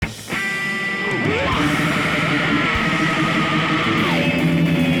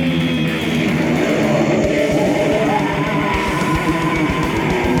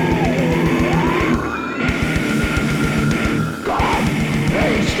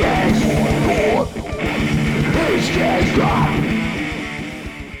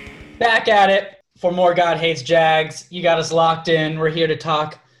Back at it for more God Hates Jags. You got us locked in. We're here to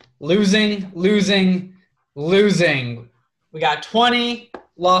talk losing. We got 20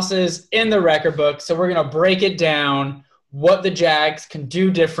 losses in the record book, so we're going to break it down, what the Jags can do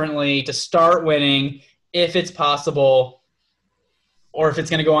differently to start winning, if it's possible, or if it's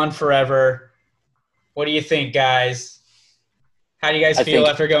going to go on forever. What do you think, guys? How do you guys feel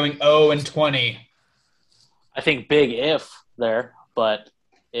after going 0-20? I think big if there, but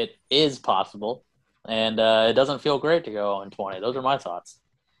it is possible, and it doesn't feel great to go 0-20. Those are my thoughts.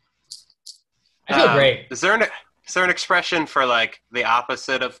 I feel great. Is there an expression for like the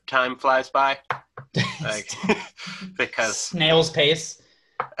opposite of time flies by? Like because snail's pace.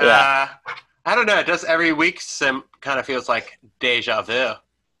 I don't know. It does every week. Kind of feels like deja vu.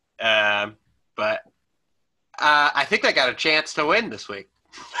 But I think I got a chance to win this week.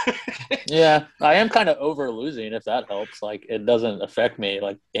 Yeah, I am kind of over losing, if that helps. Like, it doesn't affect me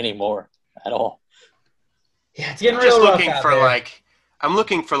like anymore at all. Yeah, it's getting real rough out there. I'm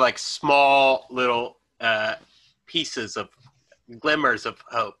looking for like small little pieces of glimmers of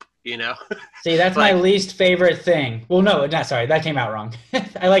hope, you know? See, that's my least favorite thing. Well, no, sorry, that came out wrong.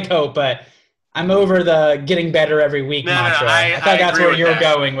 I like hope, but I'm over the getting better every week mantra. I thought that's where you were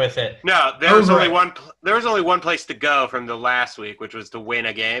going with it. No, there was only one place to go from the last week, which was to win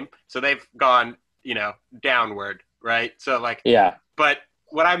a game. So they've gone, downward, right? So yeah. But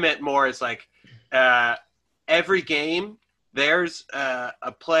what I meant more is every game there's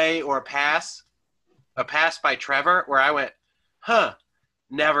a play or a pass by Trevor where I went,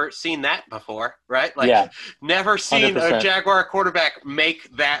 never seen that before, right? Never seen 100%. A Jaguar quarterback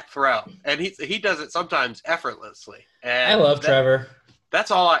make that throw. And he does it sometimes effortlessly. And I love Trevor. That's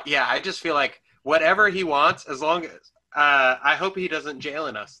all. I just feel like whatever he wants, as long as I hope he doesn't jail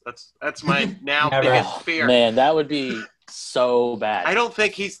in us. That's my now biggest fear. Man, that would be so bad. I don't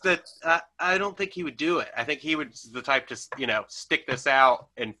think I don't think he would do it. I think he would the type to stick this out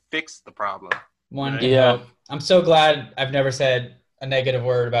and fix the problem. I'm so glad I've never said a negative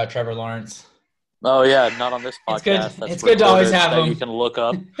word about Trevor Lawrence. Oh yeah, not on this podcast. It's good to always have him. You can look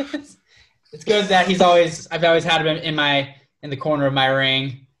up. It's good that I've always had him in the corner of my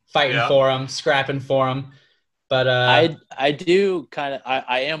ring, fighting for him, scrapping for him. But I do kind of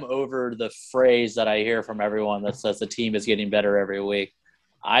I am over the phrase that I hear from everyone that says the team is getting better every week.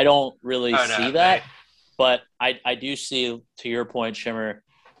 I don't really see that, but I do see, to your point, Shimmer,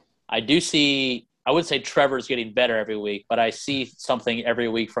 I would say Trevor's getting better every week, but I see something every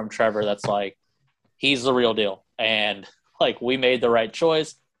week from Trevor that's like, he's the real deal. And we made the right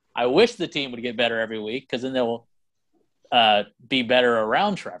choice. I wish the team would get better every week because then they'll be better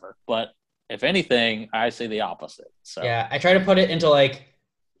around Trevor. But if anything, I see the opposite. So yeah, I try to put it into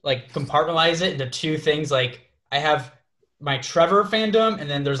compartmentalize it into two things. I have my Trevor fandom, and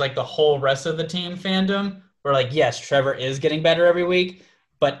then there's the whole rest of the team fandom where yes, Trevor is getting better every week.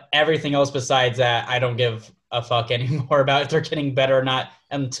 But everything else besides that, I don't give a fuck anymore about if they're getting better or not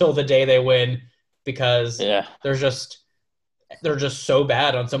until the day they win, because they're just so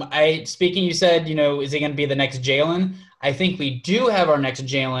bad on some. You said, is he going to be the next Jalen? I think we do have our next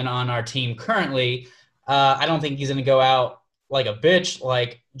Jalen on our team currently. I don't think he's going to go out like a bitch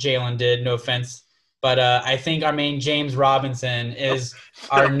like Jalen did. No offense, but I think our main James Robinson is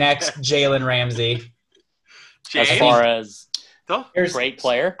our next Jalen Ramsey. As far as great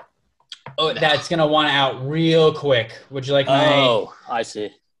player. Oh, that's going to want out real quick. Would you like I see.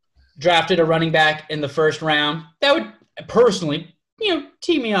 Drafted a running back in the first round. That would personally,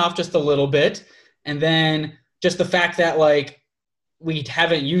 tee me off just a little bit. And then just the fact that, we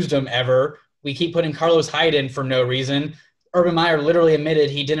haven't used him ever. We keep putting Carlos Hyde in for no reason. Urban Meyer literally admitted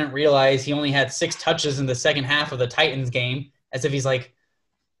he didn't realize he only had 6 touches in the second half of the Titans game, as if he's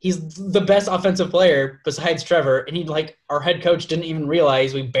the best offensive player besides Trevor, and our head coach didn't even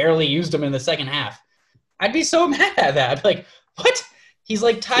realize we barely used him in the second half. I'd be so mad at that. I'd be like, what? He's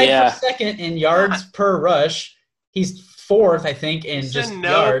tied for second in yards per rush. He's fourth, I think, in He's just in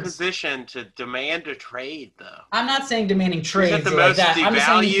yards. Position to demand a trade, though. I'm not saying demanding trades like that. I'm just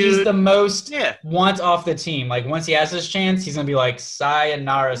saying he's the most want off the team. Once he has his chance, he's going to be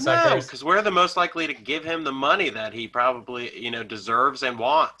sayonara, suckers. No, because we're the most likely to give him the money that he probably, deserves and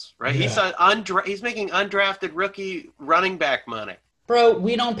wants, right? Yeah. He's making undrafted rookie running back money. Bro,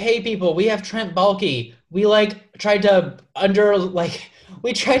 we don't pay people. We have Trent Baalke. We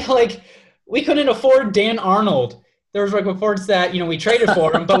we couldn't afford Dan Arnold. There was reports that, we traded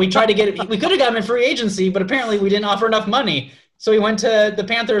for him, but we tried to we could have got him in free agency, but apparently we didn't offer enough money. So he went to the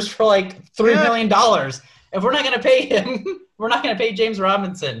Panthers for $3 million. If we're not going to pay him, we're not going to pay James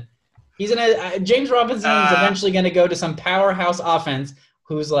Robinson. He's James Robinson is eventually gonna go to some powerhouse offense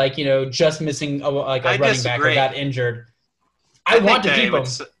who's like, just missing a running back or got injured. I want to keep him,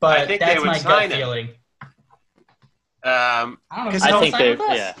 but that's my gut feeling. I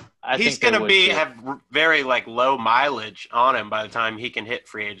he's going to have very very mileage on him by the time he can hit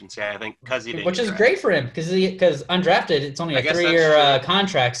free agency. I think which is great for him because undrafted, it's only a 3-year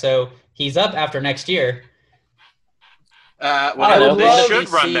contract, so he's up after next year.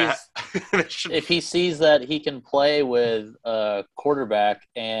 If he sees that he can play with a quarterback,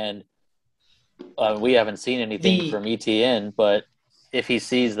 and we haven't seen anything from ETN, but if he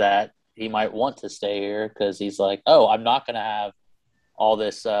sees that, he might want to stay here because he's like, oh, I'm not going to have all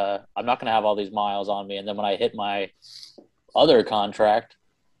this. I'm not going to have all these miles on me, and then when I hit my other contract,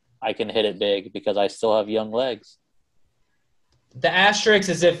 I can hit it big because I still have young legs. The asterisk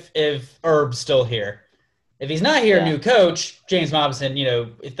is if Herb's still here. If he's not here, new coach, James Robinson,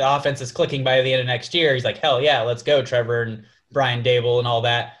 if the offense is clicking by the end of next year, he's like, hell yeah, let's go, Trevor and Brian Dable and all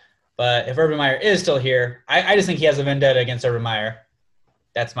that. But if Urban Meyer is still here, I just think he has a vendetta against Urban Meyer.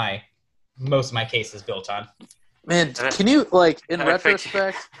 That's most of my case is built on. Man, can you, in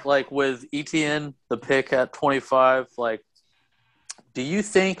retrospect, with ETN, the pick at 25, do you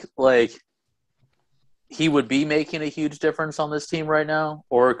think, he would be making a huge difference on this team right now?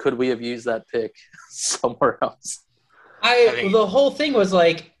 Or could we have used that pick somewhere else? The whole thing was,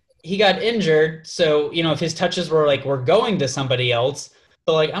 he got injured, so, if his touches were going to somebody else,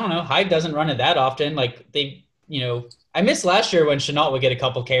 but, I don't know, Hyde doesn't run it that often. I missed last year when Shenault would get a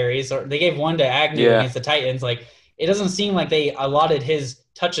couple carries, or they gave one to Agnew against the Titans. It doesn't seem like they allotted his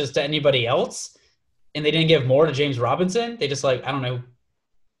touches to anybody else, and they didn't give more to James Robinson. They just I don't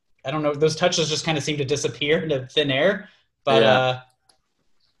know. Those touches just kind of seem to disappear into thin air. But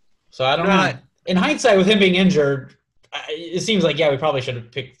so I don't know. In hindsight, with him being injured, it seems like we probably should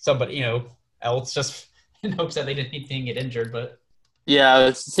have picked somebody else just in hopes that they didn't get injured. But yeah,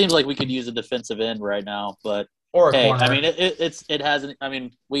 it seems like we could use a defensive end right now, but. Or a corner. I mean, it hasn't. I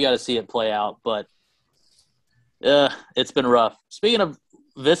mean, we got to see it play out, but it's been rough. Speaking of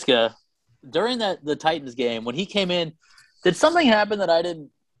Viska, during the Titans game when he came in, did something happen that I didn't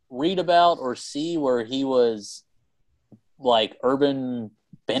read about or see where he was Urban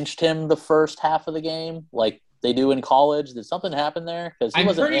benched him the first half of the game like they do in college? Did something happen there? Because he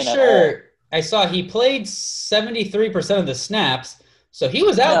wasn't in at all. I saw he played 73% of the snaps, so he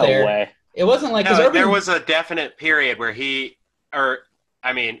was out there. No way. It wasn't there was a definite period where if he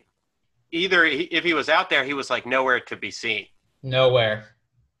was out there, he was nowhere to be seen. Nowhere.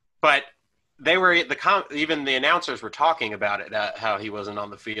 But they were even the announcers were talking about it, how he wasn't on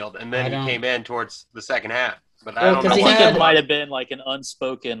the field, and then he came in towards the second half. But I don't know. I think it might have been an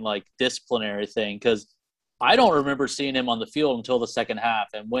unspoken disciplinary thing because I don't remember seeing him on the field until the second half.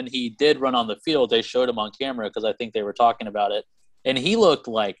 And when he did run on the field, they showed him on camera because I think they were talking about it, and he looked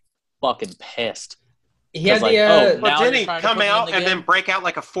fucking pissed. He had didn't he come out and then break out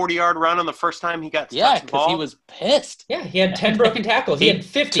a 40-yard run on the first time he got touched the ball? Yeah, because he was pissed. Yeah, he had 10 broken tackles. He had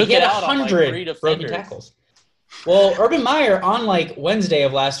 50. He had 100 broken tackles. Well, Urban Meyer on Wednesday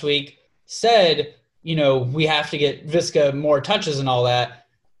of last week said, we have to get Viska more touches and all that,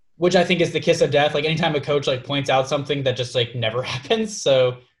 which I think is the kiss of death. Anytime a coach points out something that just never happens,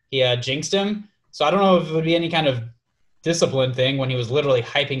 so he jinxed him. So I don't know if it would be any kind of discipline thing when he was literally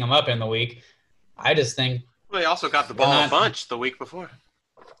hyping him up in the week. I just think he also got the ball a bunch the week before.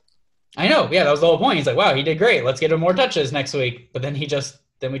 I know, yeah, that was the whole point. He's like, wow, he did great. Let's get him more touches next week. But then we just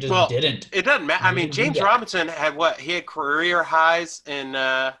didn't. It doesn't matter. I mean, James Robinson had he had career highs in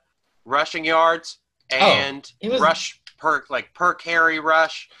rushing yards and rush per carry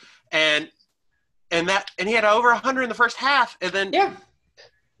rush, and he had over 100 in the first half, and then then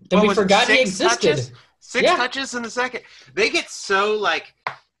we forgot he existed. Six touches in the second. They get so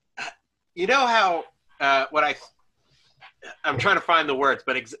how I'm trying to find the words,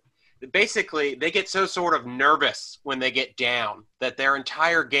 but basically they get so sort of nervous when they get down that their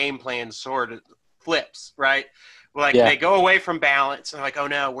entire game plan sort of flips, right? They go away from balance and oh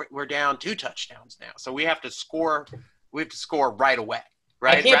no, we're down 2 touchdowns now, so we have to score. We have to score right away,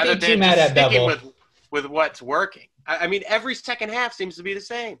 right? I can't be too mad at Bevel with what's working. I mean, every second half seems to be the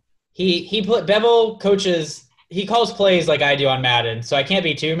same. Bevel coaches. He calls plays like I do on Madden, so I can't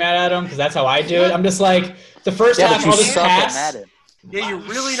be too mad at him because that's how I do it. I'm just the first half I'll just pass. Yeah, you're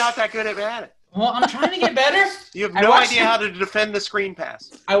really not that good at Madden. Well, I'm trying to get better. You have no idea how to defend the screen pass.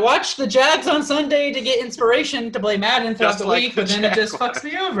 I watched the Jags on Sunday to get inspiration to play Madden throughout the week, but then it just fucks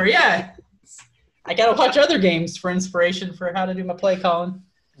me over. Yeah. I got to watch other games for inspiration for how to do my play calling.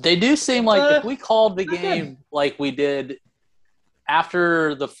 They do seem if we called the game like we did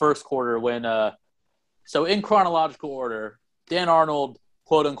after the first quarter when so in chronological order, Dan Arnold,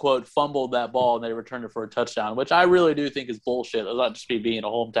 quote unquote, fumbled that ball and they returned it for a touchdown, which I really do think is bullshit. It's not just me being a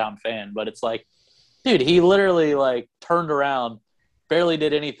hometown fan, but it's like, dude, he literally like turned around, barely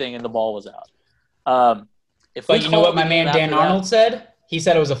did anything, and the ball was out. But you know what my man Dan Arnold said? He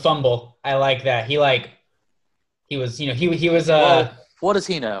said it was a fumble. I like that. He was. Well, what does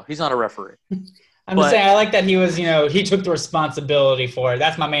he know? He's not a referee. I'm just saying, I like that he was, he took the responsibility for it.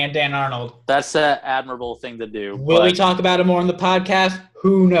 That's my man, Dan Arnold. That's an admirable thing to do. Will we talk about it more on the podcast?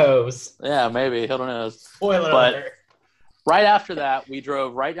 Who knows? Yeah, maybe. Who knows? Spoiler alert. Right after that, we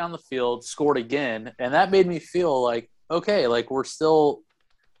drove right down the field, scored again, and that made me feel like, okay, like we're still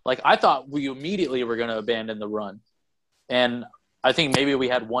 – like I thought we immediately were going to abandon the run. And I think maybe we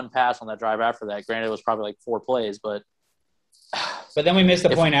had one pass on that drive after that. Granted, it was probably like 4 plays, but – but then we missed the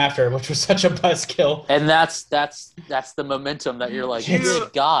point after, which was such a buzzkill. And that's the momentum that you're like,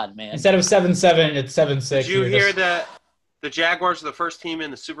 good God, man. Instead of 7-7, it's 7-6. Did you hear that the Jaguars are the first team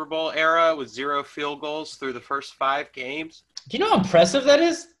in the Super Bowl era with 0 field goals through the first 5 games? Do you know how impressive that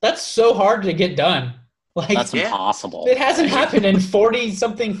is? That's so hard to get done. Like that's impossible. It hasn't happened in 44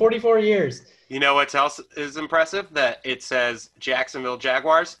 years. You know what else is impressive? That it says Jacksonville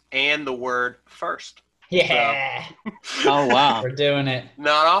Jaguars and the word first. Yeah. So. Oh, wow. We're doing it.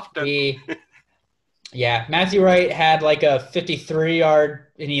 Not often. Yeah. Matthew Wright had like a 53-yard,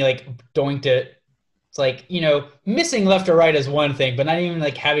 and he like doinked it. It's like, missing left or right is one thing, but not even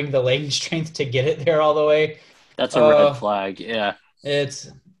like having the leg strength to get it there all the way. That's a red flag, yeah. It's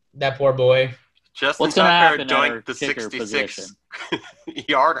that poor boy. Justin Tucker doinked the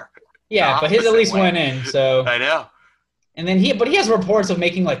 66-yarder. Yeah, but his at least went in, so. I know. And then he has reports of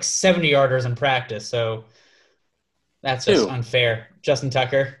making like 70-yarders in practice, so that's just unfair. Justin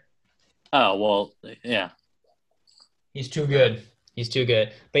Tucker. Oh, well, yeah. He's too good.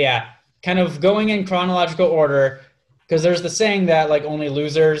 But yeah, kind of going in chronological order, because there's the saying that like only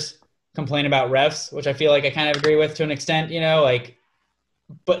losers complain about refs, which I feel like I kind of agree with to an extent,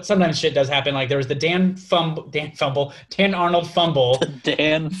 but sometimes shit does happen. Like there was the Dan Arnold fumble.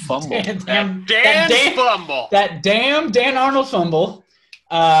 Dan fumble. That damn Dan Arnold fumble,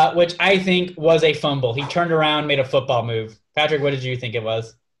 which I think was a fumble. He turned around, made a football move. Patrick, what did you think it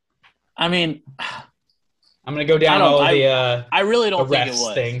was? I mean, I'm going to go down I really don't think it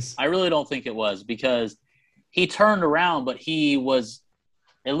was. Things. I really don't think it was because he turned around, but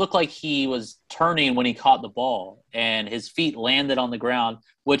it looked like he was turning when he caught the ball, and his feet landed on the ground,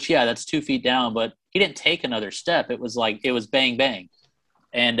 which, yeah, that's 2 feet down, but he didn't take another step. It was bang, bang.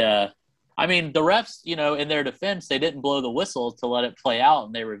 And, the refs, in their defense, they didn't blow the whistle to let it play out,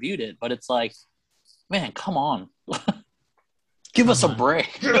 and they reviewed it. But it's like, man, come on. Give us a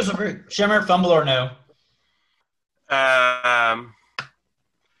break. Shimmer, fumble or no?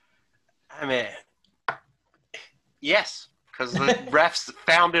 Yes. Because the refs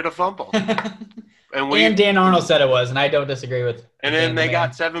found it a fumble. And Dan Arnold said it was, and I don't disagree with. And then they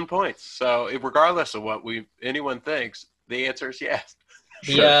got 7 points. So regardless of what anyone thinks, the answer is yes.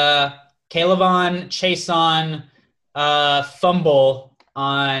 The Kayvon Chaisson fumble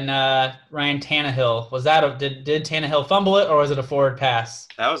on Ryan Tannehill, was that did Tannehill fumble it, or was it a forward pass?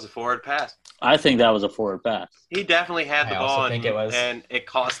 That was a forward pass. I think that was a forward pass. He definitely had the ball, and it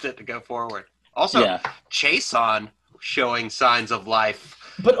caused it to go forward. Also, Chaisson showing signs of life.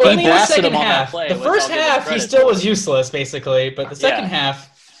 But only in the second half. The first half, he still was useless, basically. But the second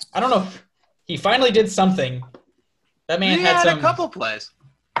half, I don't know. He finally did something. That man had a couple plays.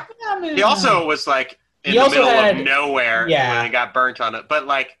 He also was like in the middle of nowhere when he got burnt on it. But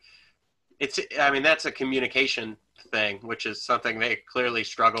like, that's a communication thing, which is something they clearly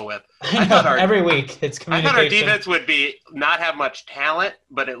struggle with. Every week it's communication. I thought our defense would not have much talent,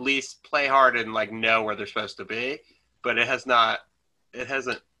 but at least play hard and like know where they're supposed to be. But it hasn't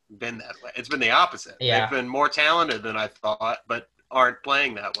been that way. It's been the opposite. Yeah. They've been more talented than I thought, but aren't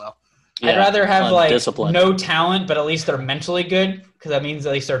playing that well. I'd rather have no talent, but at least they're mentally good, because that means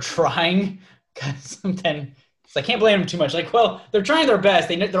at least they're trying. Because then I can't blame them too much. Like, well, they're trying their best.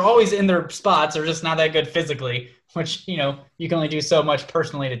 They're always in their spots. They're just not that good physically, which, you can only do so much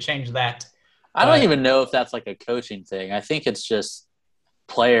personally to change that. I don't even know if that's like a coaching thing. I think it's just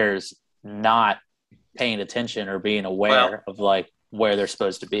players not paying attention or being aware of like where they're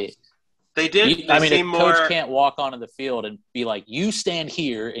supposed to be. They did. A coach can't walk onto the field and be like, you stand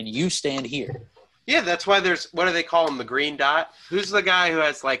here and you stand here. Yeah, that's why there's, what do they call him, the green dot? Who's the guy who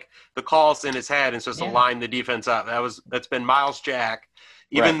has like the calls in his head and supposed to line the defense up? That's been Miles Jack.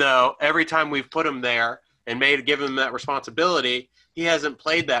 Even though every time we've put him there and given him that responsibility, he hasn't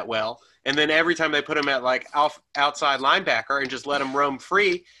played that well. And then every time they put him at like outside linebacker and just let him roam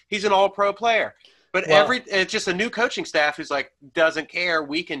free, he's an all-pro player. But it's just a new coaching staff who's like, doesn't care.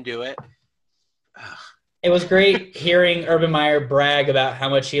 We can do it. It was great hearing Urban Meyer brag about how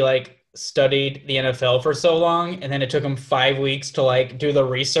much he like studied the NFL for so long, and then it took him 5 weeks to like do the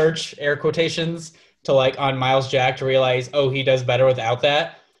research, air quotations, to like on Miles Jack to realize, oh, he does better without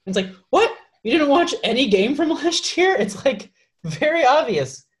that. And it's like, what? You didn't watch any game from last year? It's like very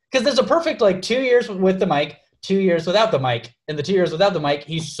obvious because there's a perfect like 2 years with the mic, 2 years without the mic, and the 2 years without the mic,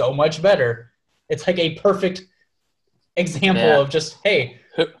 he's so much better. It's like a perfect example of just, hey,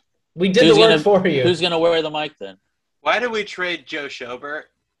 we did the work for you. Who's going to wear the mic then? Why did we trade Joe Schobert?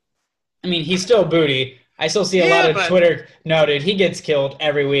 I mean, he's still booty. I still see a lot of Twitter. No, dude, he gets killed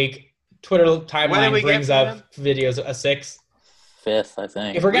every week. Twitter timeline brings up videos of 6. 5th, I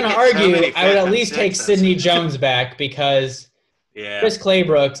think. If we're going to argue, I would at least take Sidney Jones back because Chris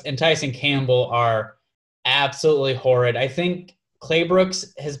Claybrooks and Tyson Campbell are absolutely horrid. I think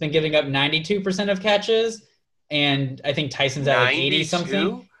Claybrooks has been giving up 92% of catches, and I think Tyson's at like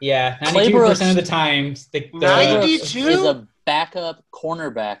 80-something. Yeah, 92% of the time. 92? Is a backup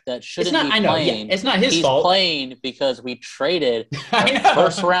cornerback that shouldn't be playing. Yeah, it's not his fault. He's playing because we traded a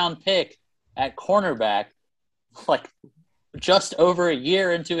first-round pick at cornerback like just over a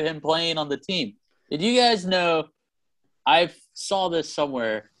year into him playing on the team. Did you guys know, I saw this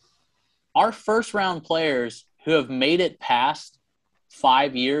somewhere, our first-round players who have made it past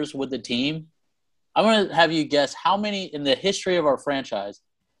 5 years with the team, I'm going to have you guess how many in the history of our franchise,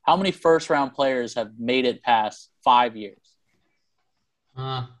 how many first-round players have made it past 5 years?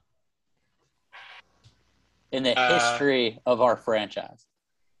 In the history of our franchise.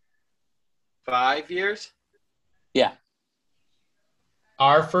 5 years? Yeah.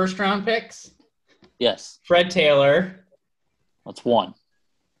 Our first-round picks? Yes. Fred Taylor. That's 1.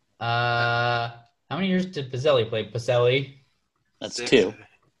 How many years did Pacelli play? Pacelli. That's 2.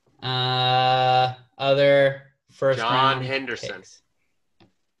 Other first-round John Henderson. Picks.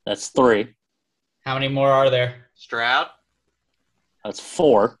 That's 3. How many more are there? Stroud. That's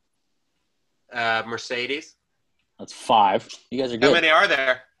 4. Mercedes. That's 5. You guys are good. How many are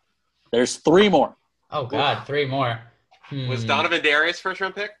there? There's 3 more. Oh, God, 3 more. Was Donovan Darius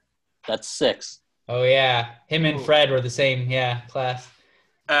first-round pick? That's 6. Oh, yeah. Him and Fred were the same, class.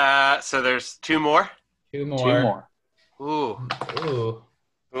 So there's 2 more? 2 more. 2 more.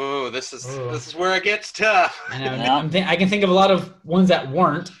 Ooh, this is where it gets tough. I know. I can think of a lot of ones that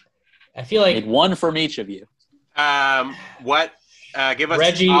weren't. I feel like need 1 from each of you. What? Give us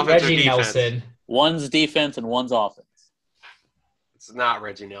Reggie defense. Nelson. 1's defense and 1's offense. It's not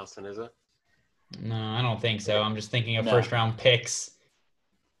Reggie Nelson, is it? No, I don't think so. I'm just thinking of first-round picks.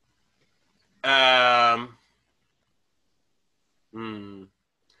 Brad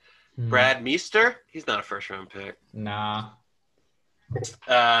Meester? He's not a first-round pick. Nah.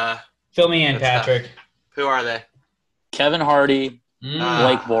 Fill me in, Patrick. Tough. Who are they? Kevin Hardy,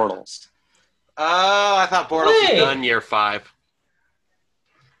 Blake Bortles. Oh, I thought Bortles was done year 5.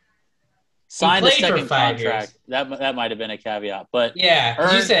 Signed a second contract. That might have been a caveat, but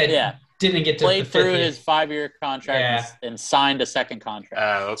you said didn't get to played through his 5-year contract and signed a second contract.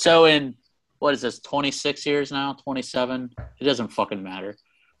 Oh, okay. So in what is this? 26 years now, 27. It doesn't fucking matter.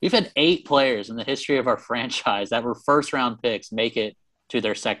 We've had 8 players in the history of our franchise that were first-round picks make it to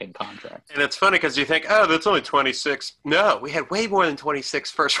their second contract. And it's funny because you think, oh, that's only 26. No, we had way more than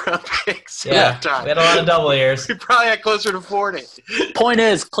 26 first-round picks. Yeah, we had a lot of double years. We probably had closer to 40. Point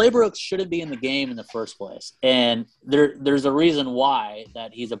is, Claybrooks shouldn't be in the game in the first place. And there's a reason why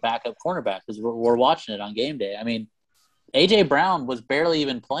that he's a backup cornerback because we're watching it on game day. I mean, A.J. Brown was barely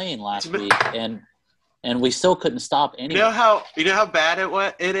even playing last week, and we still couldn't stop anyone. You know how bad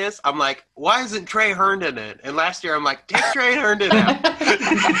it is? I'm like, why isn't Trey Herndon in? And last year I'm like, take Trey Herndon out.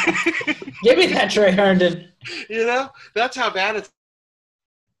 Give me that Trey Herndon. You know? That's how bad it's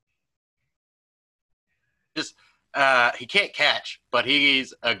just he can't catch, but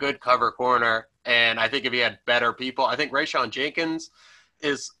he's a good cover corner. And I think if he had better people, I think Rayshawn Jenkins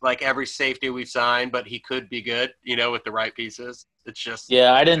is like every safety we've signed, but he could be good, with the right pieces. It's just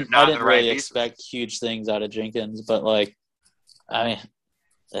I didn't really expect huge things out of Jenkins, but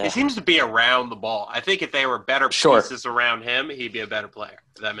he seems to be around the ball. I think if they were better pieces around him, he'd be a better player.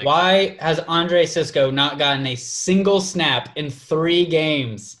 If that makes sense. Has Andre Cisco not gotten a single snap in 3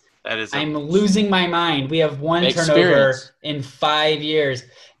 games? I'm losing my mind. We have 1 turnover in 5 years.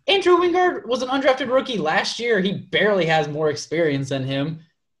 Andrew Wingard was an undrafted rookie last year. He barely has more experience than him.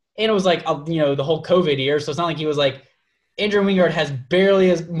 And it was like, the whole COVID year. So it's not like he was like Andrew Wingard has barely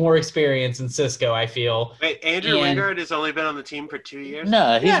as more experience than Cisco, I feel. Wait, Andrew Wingard has only been on the team for 2 years?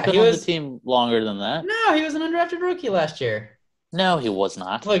 No, he's been on the team longer than that. No, he was an undrafted rookie last year. No, he was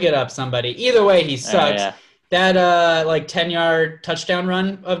not. Look it up, somebody. Either way, he sucks. Yeah. That 10-yard touchdown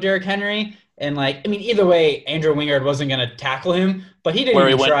run of Derrick Henry, and either way, Andrew Wingard wasn't going to tackle him, but he didn't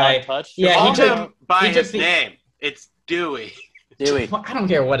even try. Untouched? Yeah, he took him by his name. It's Dewey. Dewey. I don't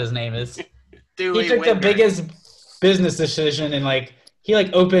care what his name is. Dewey he took Wingard. the biggest business decision and he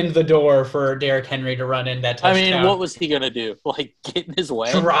opened the door for Derrick Henry to run in that touchdown. I mean, what was he gonna do? Get in his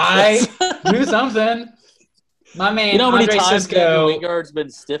way? Try do something. My man, you know how many Andre times Cisco, Andrew Wingard's been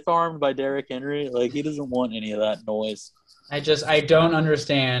stiff-armed by Derrick Henry? He doesn't want any of that noise. I don't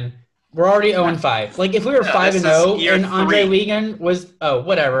understand. We're already 0-5. If we were 5-0 and Andre Wiegand was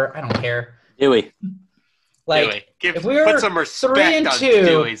whatever, I don't care. Dewey. Dewey. If we were put some respect on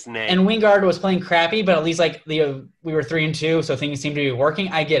Dewey's name. And Wingard was playing crappy, but at least we were 3-2, so things seem to be working.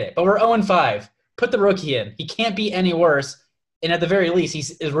 I get it, but we're 0-5. Put the rookie in. He can't be any worse, and at the very least, he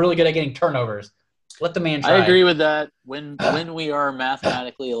is really good at getting turnovers. Let the man try. I agree with that. When we are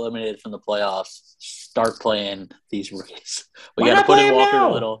mathematically eliminated from the playoffs, start playing these rookies. We got to put in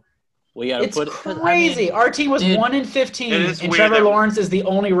Walker Little. We got to put. It's crazy. Our team was 1-15, and Trevor Lawrence is the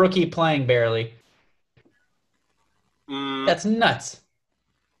only rookie playing barely. That's nuts.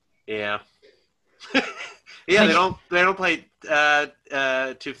 Yeah. Yeah, they don't play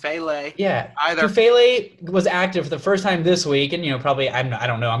Tufele. Yeah, either. Tufele was active for the first time this week, and probably I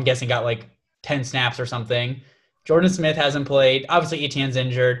don't know. I'm guessing got 10 snaps or something. Jordan Smith hasn't played. Obviously, Etienne's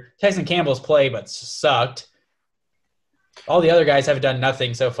injured. Tyson Campbell's played, but sucked. All the other guys have done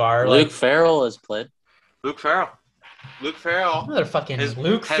nothing so far. Luke Farrell has played. Luke Farrell. Motherfucking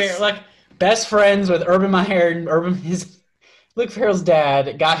Luke Farrell. Best friends with Urban Meyer and Luke Farrell's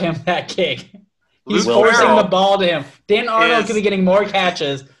dad got him that kick. He's forcing the ball to him. Dan Arnold could be getting more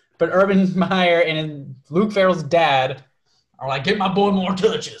catches, but Urban Meyer and Luke Farrell's dad are get my boy more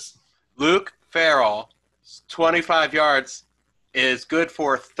touches. Luke Farrell, 25 yards, is good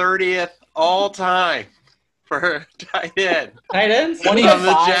for 30th all time for tight end. Tight ends? 25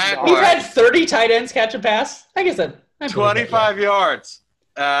 yards. We've had 30 tight ends catch a pass. I guess that. 25 yards.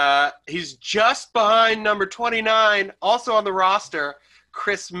 He's just behind number 29, also on the roster,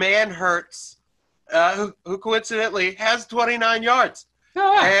 Chris Manhertz, who coincidentally has 29 yards.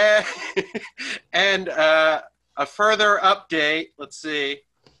 Oh, wow. And a further update, let's see,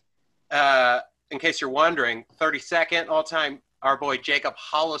 in case you're wondering, 32nd all-time, our boy Jacob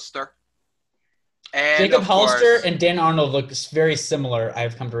Hollister. And Jacob Hollister and Dan Arnold look very similar,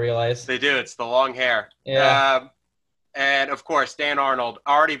 I've come to realize. They do. It's the long hair. Yeah. And, of course, Dan Arnold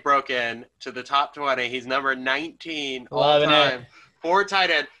already broke in to the top 20. He's number 19 all time for tight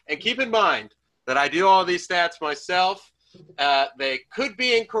end. And keep in mind that I do all these stats myself. They could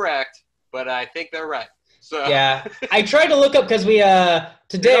be incorrect, but I think they're right. So yeah, I tried to look up because we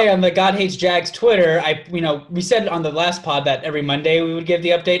today on the God Hates Jags Twitter, we said on the last pod that every Monday we would give the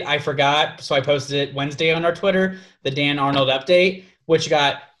update. I forgot, so I posted it Wednesday on our Twitter, the Dan Arnold update, which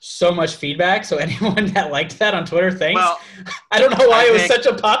got so much feedback. So anyone that liked that on Twitter, thanks. Well, I don't know why it was such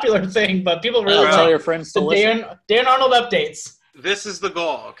a popular thing, but people really tell your friends to listen. Dan Arnold updates. This is the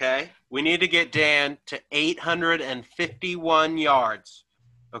goal, okay? We need to get Dan to 851 yards.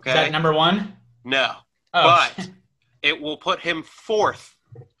 Okay. Is that number one? No. Oh. But it will put him fourth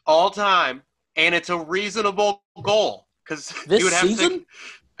all time, and it's a reasonable goal because this season.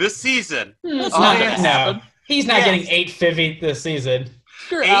 This season, that's not going to happen. He's not getting 850 this season.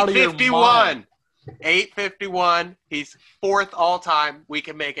 You're out of your mind. 851. He's fourth all time. We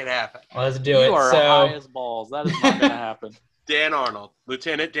can make it happen. Well, let's do it. You are high as balls. That is not going to happen. Dan Arnold,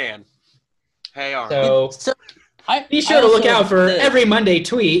 Lieutenant Dan. Hey Arnold. So be sure to look out for every Monday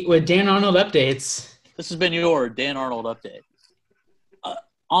tweet with Dan Arnold updates. This has been your Dan Arnold update.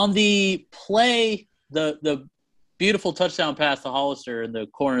 On the play, the beautiful touchdown pass to Hollister in the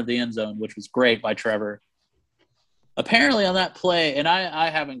corner of the end zone, which was great by Trevor. Apparently on that play, and I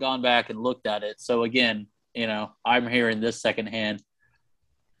haven't gone back and looked at it, so again, I'm hearing this secondhand.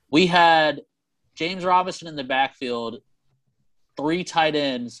 We had James Robinson in the backfield, 3 tight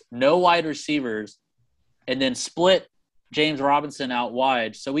ends, no wide receivers, and then split James Robinson out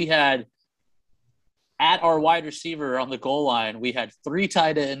wide. So we had at our wide receiver on the goal line, we had 3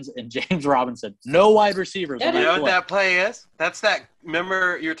 tight ends and James Robinson. No wide receivers. You know what that play is? That's that.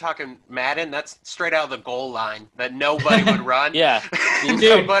 Remember, you were talking Madden? That's straight out of the goal line that nobody would run. Yeah.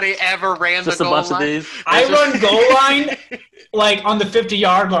 Nobody ever ran the goal line. I run goal line like on the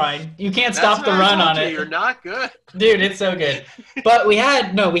 50-yard line. You can't stop the run on it. You're not good. Dude, it's so good. But we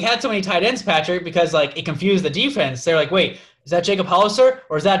had so many tight ends, Patrick, because like it confused the defense. They're like, wait, is that Jacob Hollister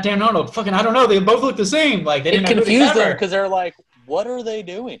or is that Dan Arnold? Fucking, I don't know. They both look the same. Like they didn't confuse them because they're like, what are they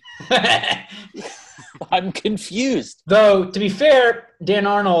doing? I'm confused. Though, to be fair, Dan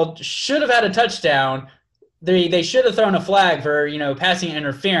Arnold should have had a touchdown. They should have thrown a flag for, passing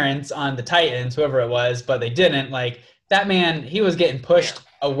interference on the Titans, whoever it was, but they didn't. Like, that man, he was getting pushed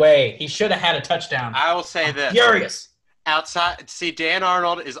away. He should have had a touchdown. I will say this. Furious. Dan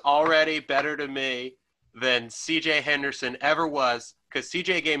Arnold is already better to me than C.J. Henderson ever was, because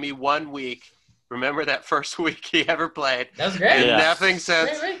C.J. gave me 1 week. Remember that first week he ever played? That was great. And nothing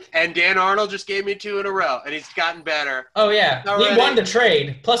since. And Dan Arnold just gave me 2 in a row, and he's gotten better. Oh, yeah. We won the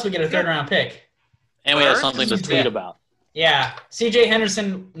trade, plus we get a third-round pick. And we have something to tweet about. Yeah. C.J.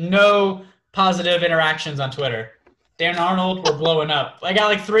 Henderson, no positive interactions on Twitter. Dan Arnold, we're blowing up. I got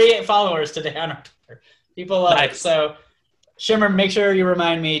like 3 followers today on Twitter. People love it. So, Shimmer, make sure you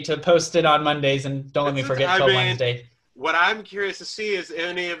remind me to post it on Mondays and don't let me forget until Wednesday. What I'm curious to see is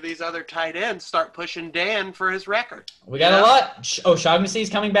any of these other tight ends start pushing Dan for his record. We got a lot. O'Shaughnessy's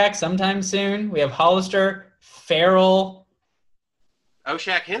coming back sometime soon. We have Hollister, Farrell.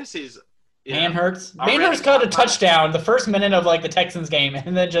 Oshak Hennessy's. Manhurts. Manhurts caught a touchdown the first minute of like the Texans game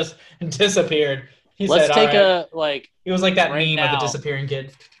and then just disappeared. He was like that meme of the disappearing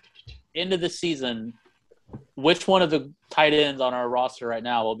kid. End of the season, which one of the tight ends on our roster right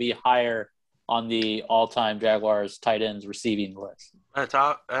now will be higher on the all-time Jaguars tight ends receiving list? That's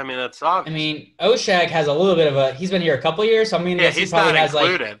obvious. I mean, Oshak has a little bit of he's been here a couple of years, so he's probably not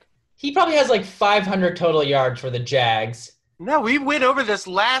included. He probably has like 500 total yards for the Jags. No, we went over this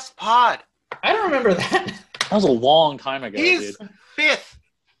last pod. I don't remember that. That was a long time ago, He's dude. 5th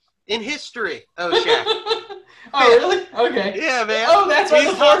in history, Oshak. Oh, really? Okay. Yeah, man. Oh, that's why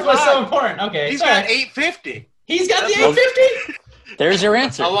the 4th was so important. Okay. He's got 850. He's got the 850? There's your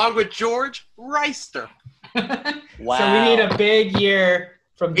answer. Along with George Reister. Wow. So we need a big year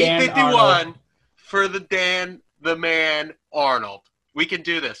from Dan 851 for the Dan the Man Arnold. We can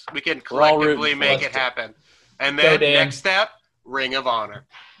do this. We can collectively make it happen. And then next step, Ring of Honor.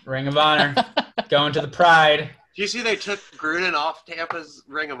 Ring of Honor. Going to the Pride. Do you see they took Gruden off Tampa's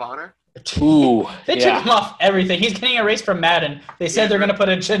Ring of Honor? Ooh, they took him off everything. He's getting erased from Madden. They said they're going to put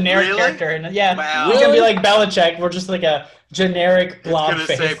a generic character in it. Yeah. Wow. He's going to be like Belichick. We're just like a generic blob face.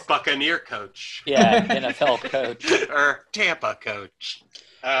 It's going to say Buccaneer coach. Yeah, NFL coach. Or Tampa coach.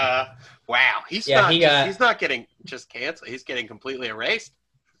 Wow. He's not getting just canceled. He's getting completely erased.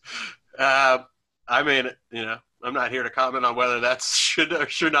 I'm not here to comment on whether that should or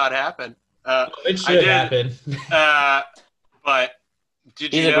should not happen. It should happen. But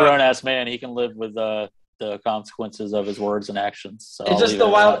he's a grown-ass man. He can live with the consequences of his words and actions. So it's just the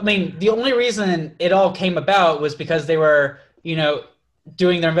wild. I mean, the only reason it all came about was because they were,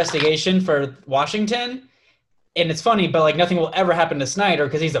 doing their investigation for Washington. And it's funny, but like nothing will ever happen to Snyder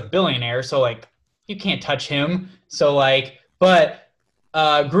because he's a billionaire. So like you can't touch him. So but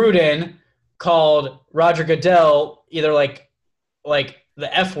Gruden called Roger Goodell either like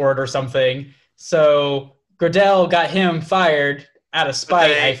the F word or something. So Goodell got him fired out of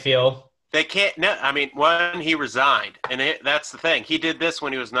spite, I feel. They can't. No, I mean, he resigned, and that's the thing. He did this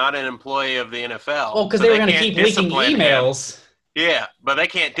when he was not an employee of the NFL. Well, because they were going to keep leaking emails. Yeah, but they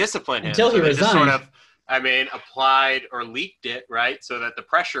can't discipline him until he resigned. Just sort of, applied or leaked it, right, so that the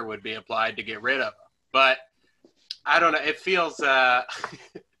pressure would be applied to get rid of him. But I don't know. It feels. Yeah.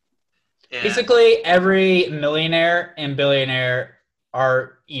 Basically, every millionaire and billionaire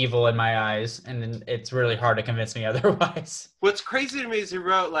are evil in my eyes, and it's really hard to convince me otherwise. What's crazy to me is he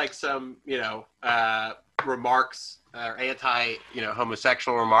wrote some, remarks or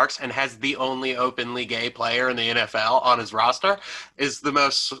homosexual remarks, and has the only openly gay player in the NFL on his roster. Is the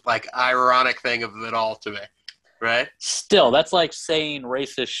most ironic thing of it all to me, right? Still, that's like saying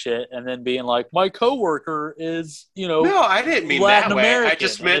racist shit and then being like, my coworker is, No, I didn't mean Latin that way. American. I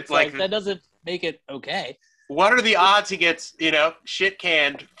just meant that doesn't make it okay. What are the odds he gets, shit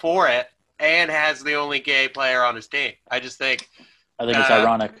canned for it and has the only gay player on his team? I just think. I think it's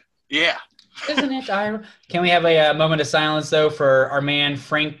ironic. Yeah. Isn't it ironic? Can we have a moment of silence, though, for our man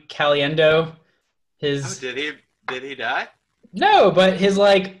Frank Caliendo? Did he die? No, but his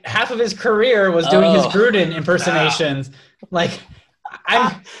half of his career was doing his Gruden impersonations. Wow.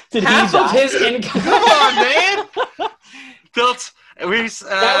 half of his income. Come on, man. That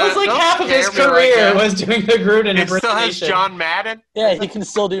was like half of his career was doing the Gruden impersonation. He still has John Madden. Yeah, he can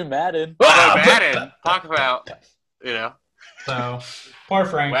still do Madden. Wow, Madden. Talk about, So, poor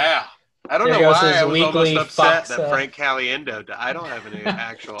Frank. Wow. I don't know why I was almost upset that Frank Caliendo died. I don't have any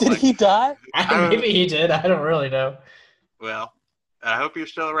actual. Did he die? Maybe he did. I don't really know. Well, I hope you're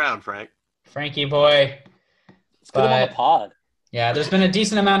still around, Frank. Frankie boy. Let's get him on the pod. Yeah, there's been a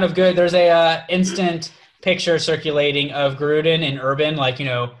decent amount of good. There's a instant picture circulating of Gruden and Urban,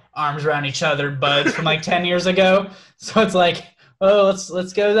 arms around each other, buds from 10 years ago. So it's like, oh,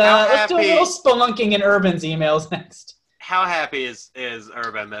 let's go. Let's do a little spelunking in Urban's emails next. How happy is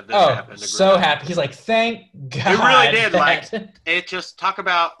Urban that this happened? So happy. He's like, thank God. It really did. It just talk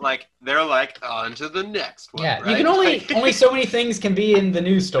about they're like on to the next one. Yeah, right? you can only so many things can be in the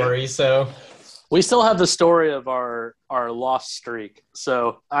news stories. So we still have the story of our lost streak.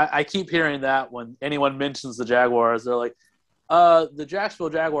 So I keep hearing that when anyone mentions the Jaguars, they're like, the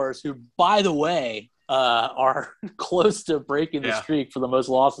Jacksonville Jaguars, who, by the way, are close to breaking the streak for the most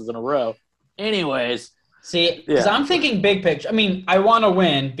losses in a row. Anyways. See, because I'm thinking big picture. I mean, I want to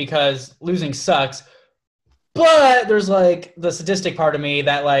win because losing sucks. But there's the sadistic part of me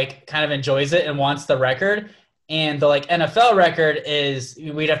that kind of enjoys it and wants the record. And the NFL record is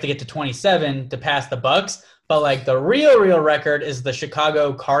we'd have to get to 27 to pass the Bucs. But the real record is the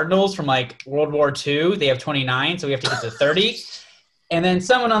Chicago Cardinals from World War II. They have 29, so we have to get to 30. And then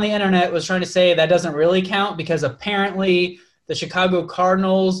someone on the internet was trying to say that doesn't really count because apparently the Chicago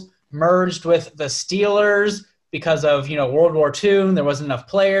Cardinals merged with the Steelers because of World War II and there wasn't enough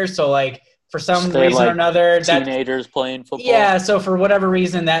players. So for some reason or another, teenagers playing football. Yeah, so for whatever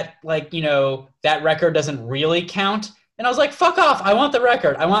reason that that record doesn't really count. And I was like, fuck off! I want the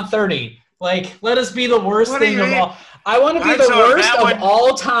record. I want 30. Let us be the worst thing of all. I want to be the worst of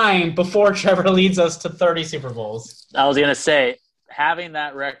all time before Trevor leads us to 30 Super Bowls. I was gonna say having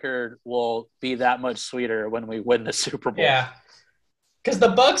that record will be that much sweeter when we win the Super Bowl. Yeah. Because the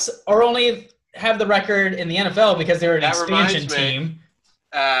Bucs only have the record in the NFL because they were an expansion team,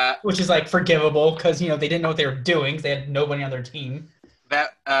 which is forgivable because they didn't know what they were doing because they had nobody on their team.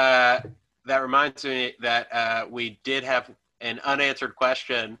 That reminds me that we did have an unanswered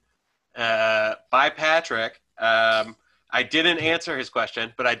question by Patrick. I didn't answer his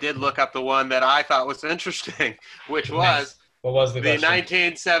question, but I did look up the one that I thought was interesting, which was what was the question?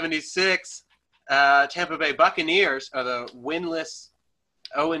 1976 Tampa Bay Buccaneers are the winless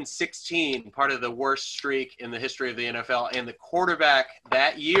 0-16, part of the worst streak in the history of the NFL. And the quarterback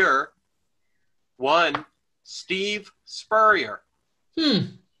that year won Steve Spurrier.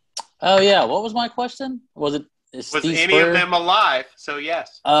 Oh, yeah. What was my question? Was any Spurrier of them alive? So,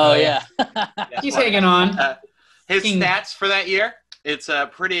 yes. Oh, yeah. He's hanging on. His stats for that year, it's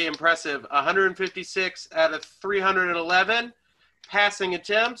pretty impressive. 156 out of 311 passing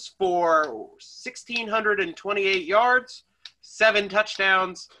attempts for 1,628 yards. 7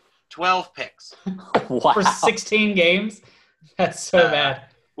 touchdowns, 12 picks. Wow. For 16 games? That's so bad.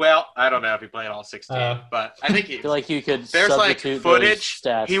 Well, I don't know if he played all 16, but I think I feel like you could there's substitute footage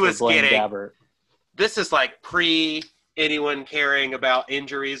those stats he was for Blaine getting. Gabbert. This is pre anyone caring about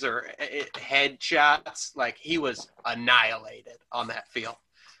injuries or head shots. He was annihilated on that field,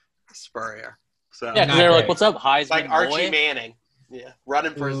 Spurrier. So yeah, because they're what's up, Heisman Archie boy? Manning. Yeah,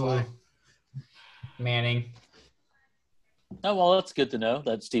 running for his life. Manning. Oh, well, that's good to know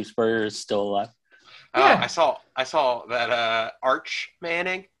that Steve Spurrier is still alive. Yeah. I saw that Arch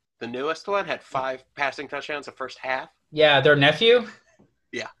Manning, the newest one, had 5 passing touchdowns the first half. Yeah, their nephew?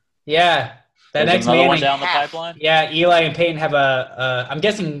 Yeah. Yeah. That There's next another Manning. one down the pipeline? Yeah, Eli and Peyton have I'm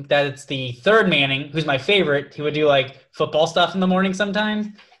guessing that it's the third Manning, who's my favorite. He would do football stuff in the morning sometimes.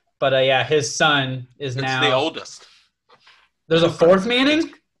 But yeah, his son is now. It's the oldest. There's a fourth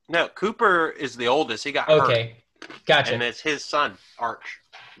Manning? No, Cooper is the oldest. He got okay. hurt. Gotcha. And it's his son, Arch.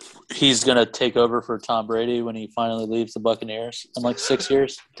 He's going to take over for Tom Brady when he finally leaves the Buccaneers in 6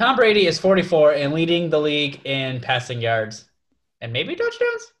 years. Tom Brady is 44 and leading the league in passing yards. And maybe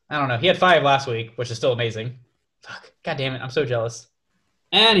touchdowns? I don't know. He had 5 last week, which is still amazing. Fuck. God damn it. I'm so jealous.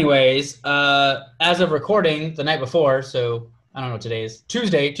 Anyways, as of recording the night before, so I don't know what today is.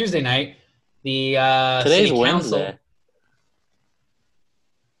 Tuesday night, the Today's city council. Wednesday.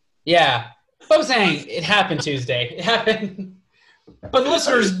 Yeah. I was saying it happened Tuesday. It happened. But the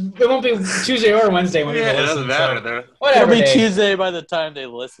listeners, it won't be Tuesday or Wednesday when people listen. It doesn't matter. So whatever. It'll be Tuesday by the time they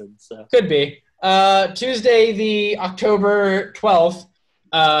listen. So could be. Tuesday, the October 12th,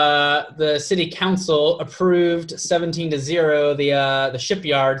 the city council approved 17-0 the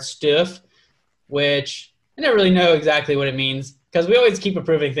shipyard stuff, which I never really know exactly what it means because we always keep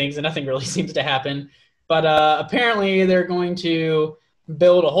approving things and nothing really seems to happen. But apparently they're going to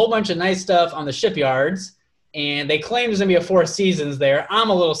build a whole bunch of nice stuff on the shipyards, and they claim there's going to be a 4 seasons there. I'm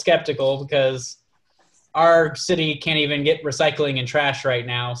a little skeptical because our city can't even get recycling and trash right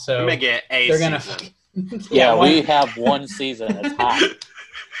now. So I'm going to get they're going to yeah, we have 1 season. It's hot.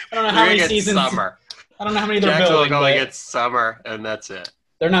 I don't know how many seasons. Summer. I don't know how many they're Jacksonville building. only gets summer, and that's it.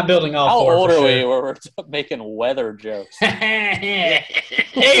 They're not building all How 4. old for are sure. we where we're making weather jokes? Hey-o.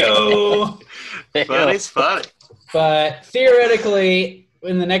 Funny's funny. But theoretically,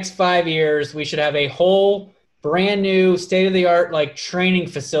 in the next 5 years, we should have a whole brand new state-of-the-art like training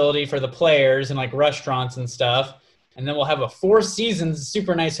facility for the players and like restaurants and stuff. And then we'll have a 4 seasons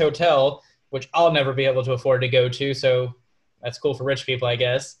super nice hotel, which I'll never be able to afford to go to. So that's cool for rich people, I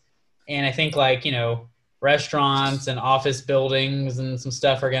guess. And I think like, restaurants and office buildings and some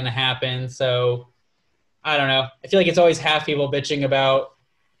stuff are going to happen. So I don't know. I feel like it's always half people bitching about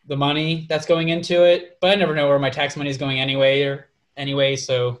the money that's going into it, but I never know where my tax money is going anyway.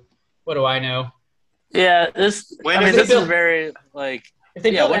 So what do I know? Yeah, this is very like if they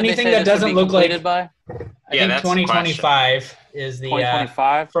build anything that doesn't look like by? I think 2025 is the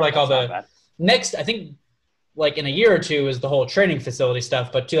 2025 for like all the next. I think like in a year or two is the whole training facility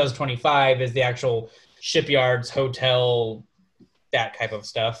stuff, but 2025 is the actual shipyards, hotel, that type of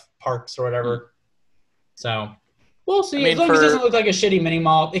stuff, parks or whatever. So we'll see. As long as it doesn't look like a shitty mini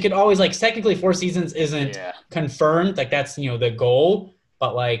mall, it could always like technically 4 seasons isn't confirmed. Like that's the goal,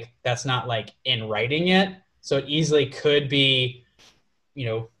 but like that's not like in writing yet. So it easily could be,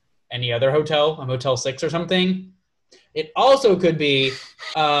 any other hotel, a Motel 6 or something. It also could be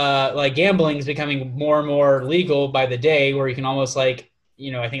like gambling is becoming more and more legal by the day, where you can almost like,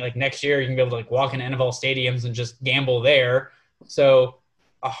 I think like next year you can be able to like walk in NFL stadiums and just gamble there. So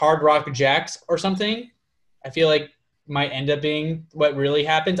a Hard Rock Jacks or something, I feel like might end up being what really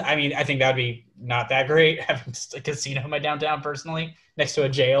happens. I mean, I think that'd be not that great having just a casino in my downtown personally next to a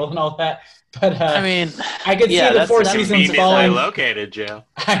jail and all that. But I could see the 4 seasons falling. Located jail.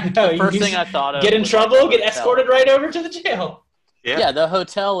 I know. First thing I thought of. Get in trouble, get escorted right over to the jail. Yeah, the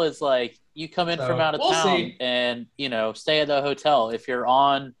hotel is like you come in from out of town and stay at the hotel. If you're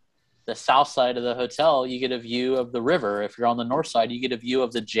on the south side of the hotel, you get a view of the river. If you're on the north side, you get a view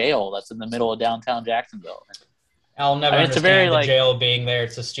of the jail that's in the middle of downtown Jacksonville. I'll never understand the jail being there.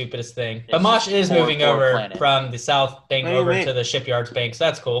 It's the stupidest thing. But Mosh is moving over from the South Bank over to the Shipyards Bank, so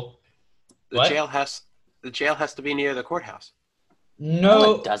that's cool. The jail has to be near the courthouse.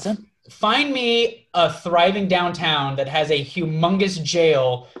 No, it doesn't. Find me a thriving downtown that has a humongous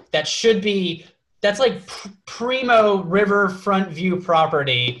jail that's like primo riverfront view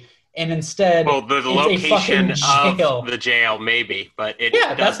property, and instead the location of the jail maybe, but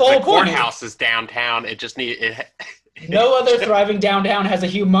that's the whole point. The courthouse is downtown. It just no other thriving downtown has a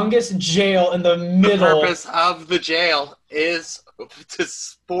humongous jail in the middle. The purpose of the jail is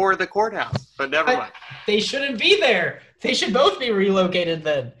for the courthouse, but never mind. They shouldn't be there. They should both be relocated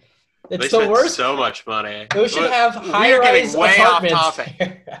then. It's the worst. So much money. Those should have high-rise apartments. Off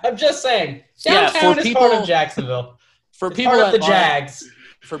topic. I'm just saying. Downtown is part of Jacksonville. For people part of the Jags.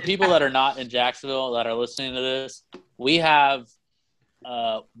 For people that are not in Jacksonville that are listening to this, we have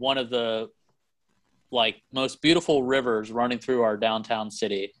one of the most beautiful rivers running through our downtown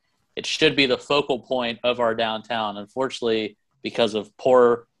city. It should be the focal point of our downtown. Unfortunately, because of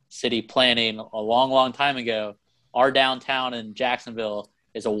poor city planning a long, long time ago, our downtown in Jacksonville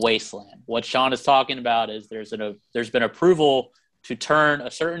is a wasteland. What Sean is talking about is there's been approval to turn a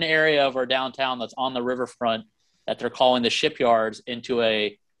certain area of our downtown that's on the riverfront that they're calling the shipyards into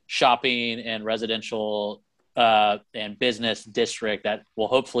a shopping and residential and business district that will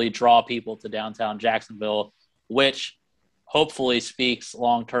hopefully draw people to downtown Jacksonville, which hopefully speaks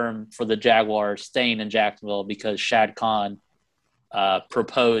long-term for the Jaguars staying in Jacksonville because Shad Khan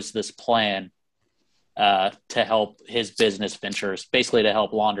proposed this plan to help his business ventures, basically to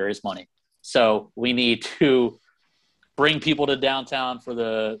help launder his money. So we need to bring people to downtown for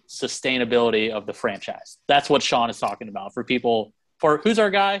the sustainability of the franchise. That's what Sean is talking about. Who's our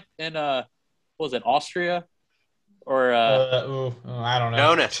guy in what was it, Austria? Or I don't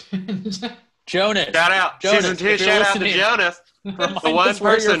know. Jonas. Shout out. Jonas, Season 2, shout out to Jonas. The one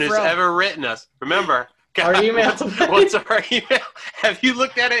person who's ever written us. Remember, our email. What's our email? Have you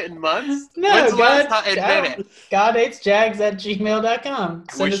looked at it in months? No, When's the last time? Admit it. godhatesjags@gmail.com.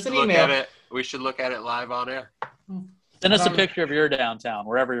 Send us an email. We should look at it live on air. Send us a picture of your downtown,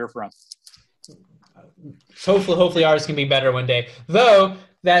 wherever you're from. Hopefully ours can be better one day. Though,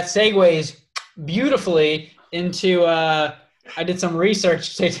 that segues beautifully into I did some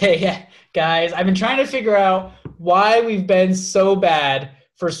research today, guys. I've been trying to figure out why we've been so bad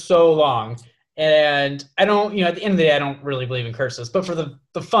for so long. And I don't, at the end of the day, I don't really believe in curses. But for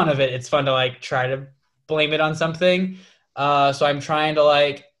the fun of it, it's fun to like try to blame it on something. So I'm trying to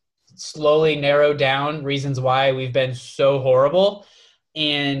like slowly narrow down reasons why we've been so horrible.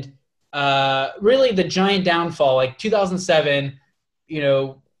 And really the giant downfall, like 2007,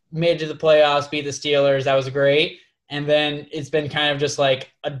 made it to the playoffs, beat the Steelers. That was great. And then it's been kind of just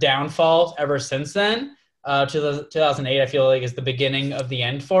like a downfall ever since then. 2008, I feel like, is the beginning of the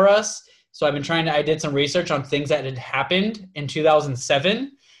end for us. So I did some research on things that had happened in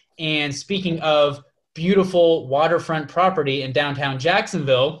 2007. And speaking of beautiful waterfront property in downtown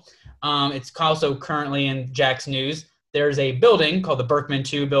Jacksonville, it's also currently in Jack's news. There's a building called the Berkman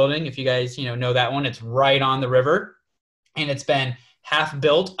 2 building. If you guys, know that one, it's right on the river. And it's been half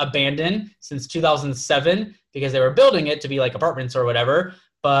built, abandoned since 2007 because they were building it to be like apartments or whatever.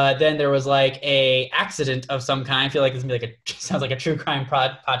 But then there was like a accident of some kind. I feel like this is gonna be sounds like a true crime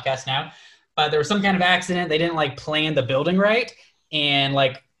podcast now. But there was some kind of accident. They didn't like plan the building right, and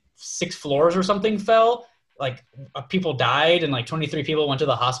like 6 floors or something fell. Like people died, and like 23 people went to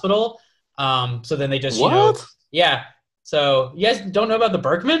the hospital. So then they just yeah. So you guys don't know about the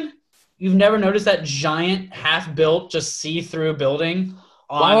Berkman? You've never noticed that giant half-built, just see-through building?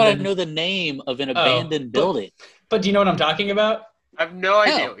 Why would I know the name of an abandoned building? But do you know what I'm talking about? I have no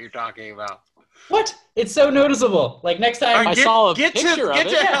idea what you're talking about. What? It's so noticeable. Like next time I saw a picture of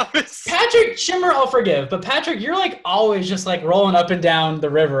it. Yeah. Patrick Shimmer, I'll forgive. But Patrick, you're like always just like rolling up and down the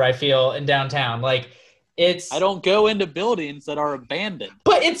river, I feel, in downtown. Like I don't go into buildings that are abandoned.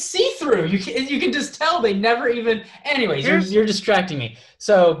 But it's see-through. You can just tell they never even. Anyways, you're distracting me.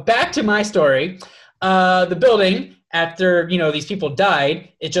 So back to my story. The building, after these people died,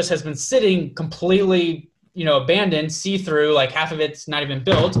 it just has been sitting completely abandoned, see-through. Like half of it's not even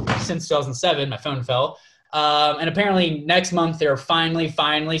built since 2007. My phone fell. And apparently next month they're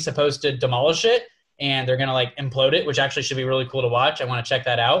finally supposed to demolish it, and they're gonna like implode it, which actually should be really cool to watch. I want to check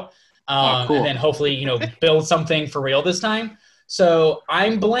that out. Cool. And then hopefully, build something for real this time. So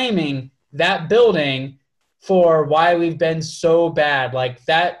I'm blaming that building for why we've been so bad. Like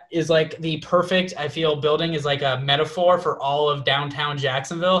that is like the perfect, I feel, building is like a metaphor for all of downtown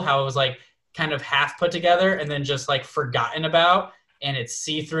Jacksonville, how it was like kind of half put together and then just like forgotten about, and it's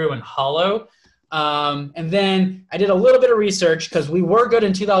see-through and hollow. And then I did a little bit of research because we were good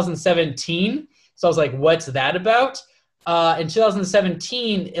in 2017. So I was like, what's that about? In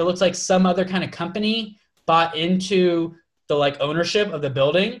 2017, it looks like some other kind of company bought into the like ownership of the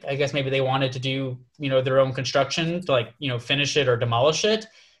building. I guess maybe they wanted to do, their own construction to like, finish it or demolish it.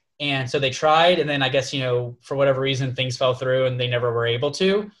 And so they tried. And then I guess, for whatever reason, things fell through and they never were able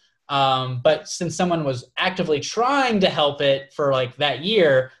to. But since someone was actively trying to help it for like that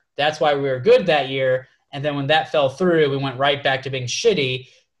year, that's why we were good that year. And then when that fell through, we went right back to being shitty.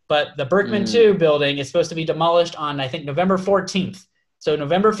 But the Berkman 2 building is supposed to be demolished on, I think, November 14th. So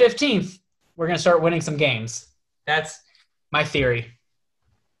November 15th, we're going to start winning some games. That's my theory.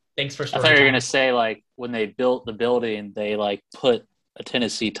 Thanks for story. I thought you were going to say, like, when they built the building, they, like, put a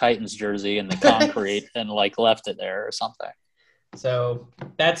Tennessee Titans jersey in the concrete and, like, left it there or something. So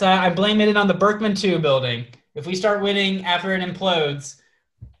that's I'm blaming it on the Berkman 2 building. If we start winning after it implodes,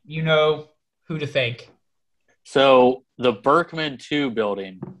 you know who to thank. So the Berkman 2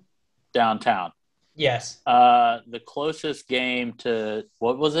 building downtown. Yes. The closest game to,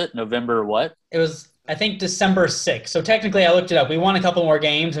 what was it? November what? It was, I think, December 6th. So technically I looked it up. We won a couple more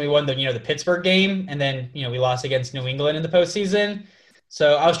games, and we won the Pittsburgh game, and then, we lost against New England in the postseason.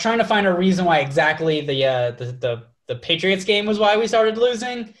 So I was trying to find a reason why exactly the Patriots game was why we started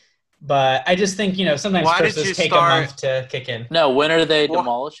losing. But I just think, sometimes curses take a month to kick in. No, when are they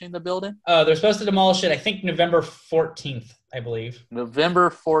demolishing the building? They're supposed to demolish it, I think, November 14th, I believe. November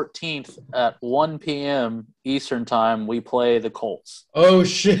 14th at 1 p.m. Eastern time, we play the Colts. Oh,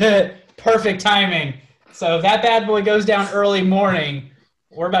 shit. Perfect timing. So if that bad boy goes down early morning,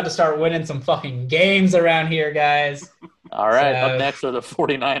 we're about to start winning some fucking games around here, guys. All right. Up next are the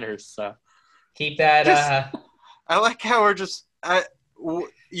 49ers. So keep that. I like how we're just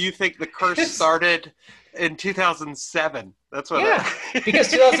you think the curse started in 2007. That's what. Yeah, because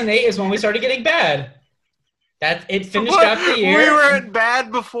 2008 is when we started getting bad. It finished out the year. We weren't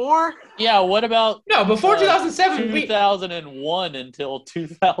bad before? Yeah, what about... No, before 2007. 2001 until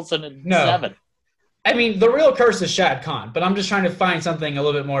 2007. No. I mean, the real curse is Shad Khan, but I'm just trying to find something a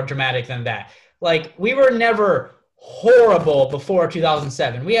little bit more dramatic than that. Like, we were never horrible before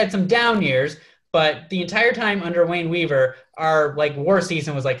 2007. We had some down years, but the entire time under Wayne Weaver, our, like, worst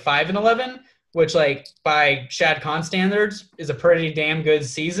season was, like, 5-11. which like by Shad Khan standards is a pretty damn good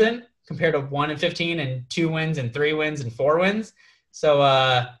season compared to 1-15 and 2 wins and 3 wins and 4 wins. So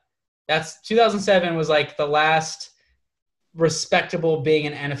that's 2007 was like the last respectable being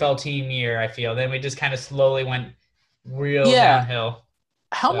an NFL team year, I feel. Then we just kind of slowly went real downhill.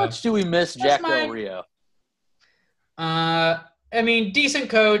 How much do we miss Jack Del Rio? I mean, decent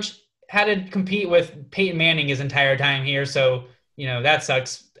coach, had to compete with Peyton Manning his entire time here, so, that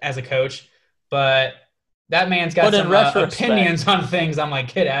sucks as a coach. But that man's got some opinions on things. I'm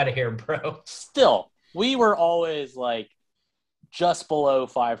like, get out of here, bro. Still, we were always like just below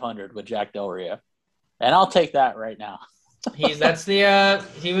 500 with Jack Del Rio. And I'll take that right now. He was,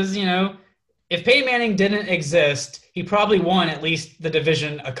 if Peyton Manning didn't exist, he probably won at least the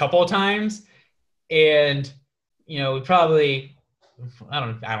division a couple of times. And, we probably, I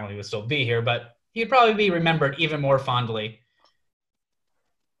don't know if he would still be here, but he'd probably be remembered even more fondly.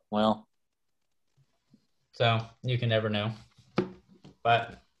 Well. So you can never know.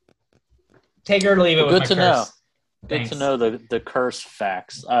 But take it or leave it with my curse. Good to know. Good to know the curse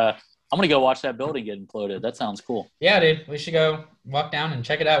facts. I'm going to go watch that building get imploded. That sounds cool. Yeah, dude. We should go walk down and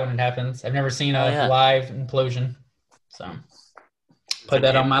check it out when it happens. I've never seen a live implosion. So put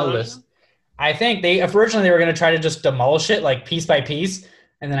that on my list. I think originally they were going to try to just demolish it like piece by piece.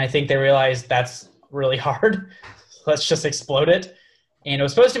 And then I think they realized that's really hard. Let's just explode it. And it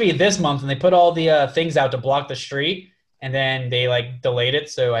was supposed to be this month, and they put all the things out to block the street, and then they delayed it.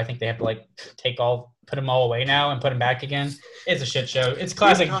 So I think they have to put them all away now and put them back again. It's a shit show. It's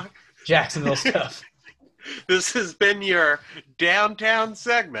classic Jacksonville stuff. This has been your downtown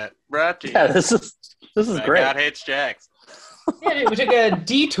segment, brought to you. Yeah, this is great. God hates Jax. Yeah, dude, we took a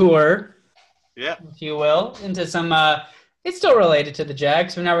detour, if you will, into some. It's still related to the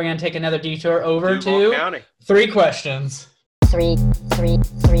Jags. So now we're going to take another detour over to County. 3 questions. Three question.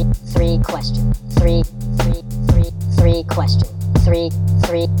 Three question.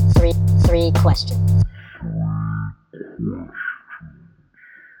 Three question.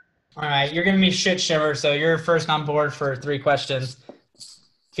 All right, you're giving me shit shimmer, so you're first on board for 3 questions.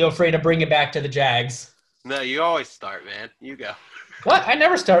 Feel free to bring it back to the Jags. No, you always start, man. You go. What? I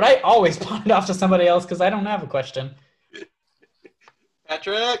never start. I always pawn it off to somebody else because I don't have a question.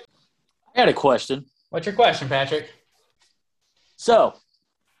 Patrick? I got a question. What's your question, Patrick? So,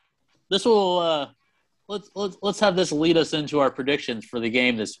 this will let's have this lead us into our predictions for the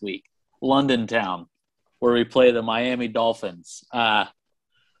game this week, London Town, where we play the Miami Dolphins.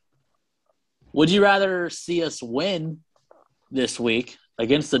 Would you rather see us win this week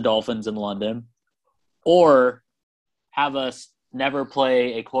against the Dolphins in London, or have us never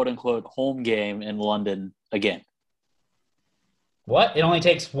play a quote-unquote home game in London again? What? It only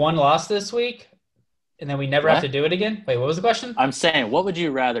takes 1 loss this week? And then we never have to do it again? Wait, what was the question? I'm saying, what would you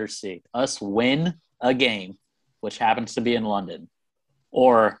rather see? Us win a game, which happens to be in London,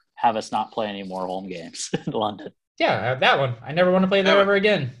 or have us not play any more home games in London? Yeah, that one. I never want to play there ever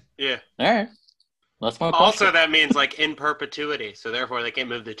again. Yeah. All right. That's my question. Also, that means in perpetuity, so therefore they can't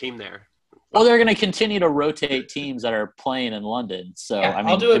move the team there. Well, they're going to continue to rotate teams that are playing in London. So, yeah, I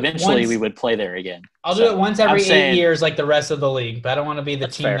mean, eventually we would play there again. I'll do it once every 8 years like the rest of the league, but I don't want to be the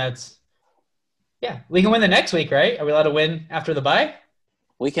team that's – yeah, we can win the next week, right? Are we allowed to win after the bye?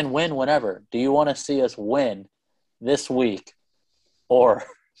 We can win whenever. Do you want to see us win this week or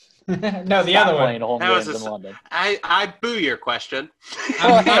no, the other one? Home games in London? I boo your question.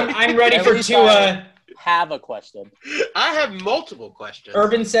 I'm ready for Tua. Have a question. I have multiple questions.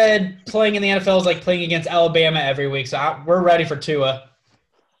 Urban said playing in the NFL is like playing against Alabama every week, so we're ready for Tua.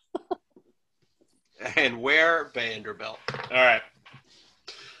 And where Vanderbilt? All right.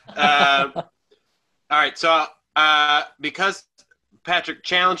 All right, so because Patrick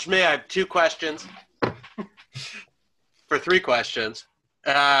challenged me, I have 2 questions for 3 questions.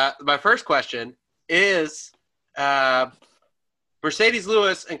 My first question is Mercedes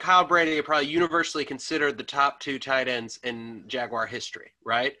Lewis and Kyle Brady are probably universally considered the top 2 tight ends in Jaguar history,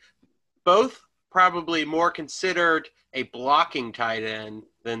 right? Both probably more considered a blocking tight end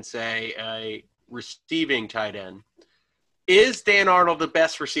than, say, a receiving tight end. Is Dan Arnold the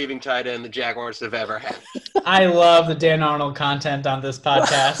best receiving tight end the Jaguars have ever had? I love the Dan Arnold content on this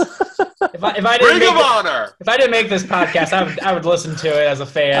podcast. If I didn't make this podcast, I would listen to it as a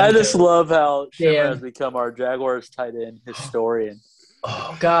fan. I just love how Shimmer has become our Jaguars tight end historian.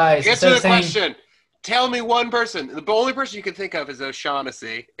 Oh, guys. Answer the question. Tell me one person. The only person you can think of is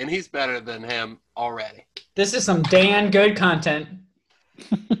O'Shaughnessy, and he's better than him already. This is some Dan good content.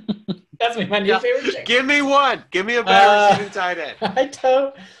 That's my new favorite thing. Give me one. Give me a better receiving tight end. I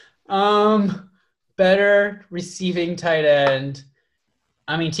don't. Better receiving tight end.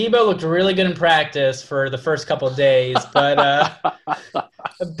 I mean, Tebow looked really good in practice for the first couple of days, but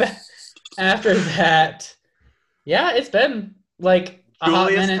after that, yeah, it's been like a hot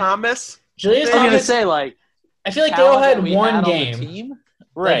Julius minute. Thomas. Julius I was gonna Thomas. say like I feel like they all talent that had we one had on the game. team?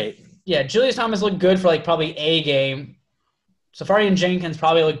 Right. Like, yeah, Julius Thomas looked good for like probably a game. Safari and Jenkins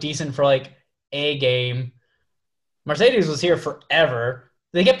probably looked decent for like a game. Mercedes was here forever.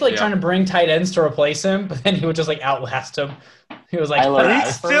 They kept like trying to bring tight ends to replace him, but then he would just like outlast him. He was like,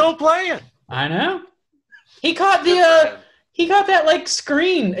 he's still playing. I know. He caught that like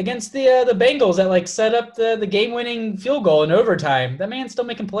screen against the Bengals that like set up the game-winning field goal in overtime. That man's still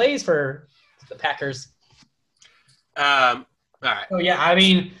making plays for the Packers. All right. Oh yeah, I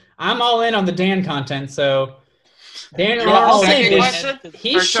mean, I'm all in on the Dan content. So Dan I'll Arnold second is question?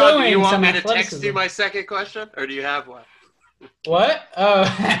 he's Sean, showing do you want some me to athleticism. text you my second question, or do you have one? What? Oh,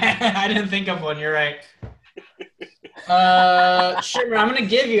 I didn't think of one. You're right. Sure. I'm gonna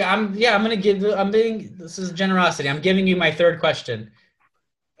give you. This is generosity. I'm giving you my third question.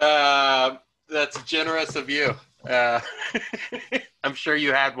 That's generous of you. I'm sure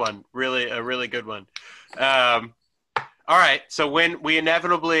you had one. A really good one. All right. So when we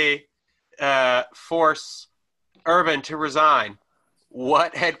inevitably force Urban to resign,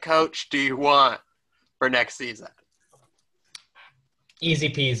 what head coach do you want for next season? Easy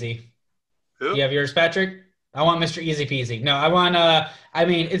peasy. Who? You have yours, Patrick? I want Mr. Easy Peasy. No, I want. I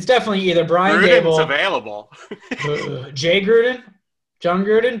mean, it's definitely either Brian Gruden's Dable, available. Jay Gruden, John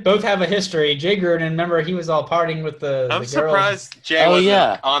Gruden. Both have a history. Jay Gruden, remember he was all partying with the I'm girls. surprised Jay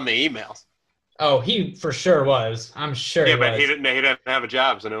wasn't on the emails. Oh, he for sure was. I'm sure. Yeah, he but was. he didn't have a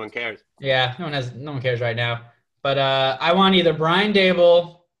job, so no one cares. Yeah, no one cares right now. But I want either Brian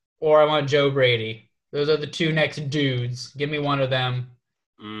Dable or I want Joe Brady. Those are the two next dudes. Give me one of them,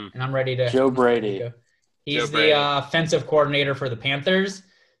 and I'm ready to. Joe Brady. Go. He's the offensive coordinator for the Panthers,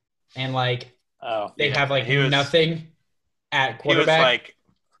 and like they have like nothing at quarterback.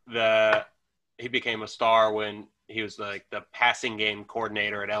 He was he became a star when he was like the passing game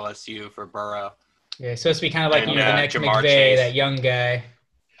coordinator at LSU for Burrow. Yeah, so it's supposed to be kind of like the next Jamar McVay, Chase. that young guy.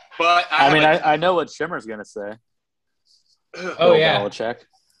 But I know what Shimmer's gonna say. Oh yeah, Belichick.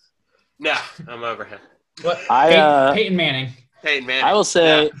 No, I'm over him. What? Peyton Manning. Peyton Manning. I will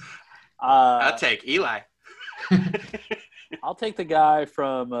say. I'll take Eli. I'll take the guy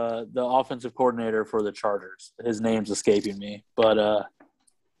from the offensive coordinator for the Chargers. His name's escaping me, but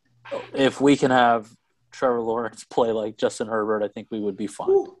if we can have Trevor Lawrence play like Justin Herbert, I think we would be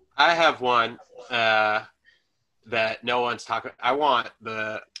fine. I have one that no one's talking. I want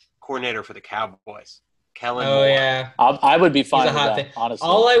the coordinator for the Cowboys, Kellen Moore. Yeah, I would be fine He's a with hot that, thing. honestly.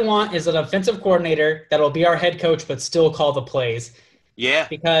 All I want is an offensive coordinator that'll be our head coach, but still call the plays. Yeah,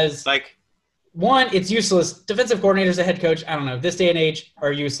 because one, it's useless. Defensive coordinators, a head coach, I don't know, this day and age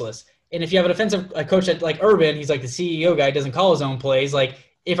are useless. And if you have an offensive coach like Urban, he's like the CEO guy, doesn't call his own plays. Like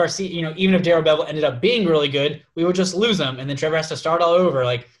if even if Darrell Bevell ended up being really good, we would just lose him, and then Trevor has to start all over.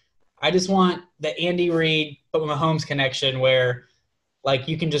 Like I just want the Andy Reid but Mahomes connection where like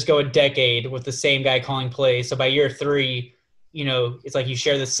you can just go a decade with the same guy calling plays. So by year 3, it's like you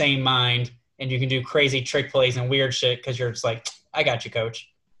share the same mind and you can do crazy trick plays and weird shit because you're just like, I got you, coach.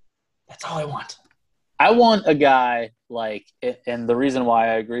 That's all I want. I want a guy and the reason why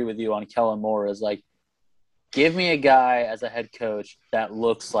I agree with you on Kellen Moore is give me a guy as a head coach that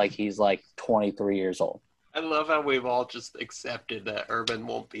looks like he's 23 years old. I love how we've all just accepted that Urban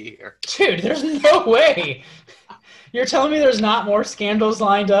won't be here. Dude, there's no way. You're telling me there's not more scandals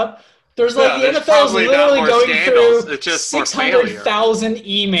lined up? There's the NFL is literally going through 600,000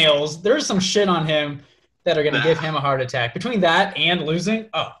 emails. There's some shit on him that are going to give him a heart attack. Between that and losing,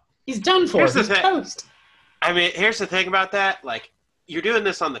 he's done for. He's toast. I mean, here's the thing about that. You're doing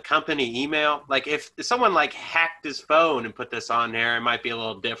this on the company email. If someone hacked his phone and put this on there, it might be a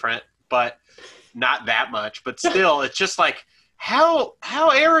little different, but not that much. But still, it's just how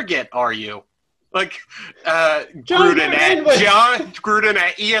arrogant are you? Gruden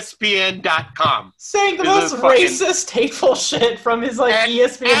at ESPN.com. Saying the most racist, hateful shit from his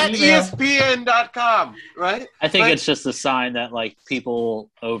ESPN at email. ESPN.com, right? I think it's just a sign that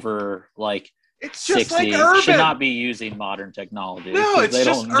people over it's just 60 should not be using modern technology. No, it's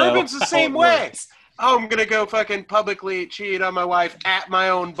just Urban's the same way. Works. Oh, I'm gonna go fucking publicly cheat on my wife at my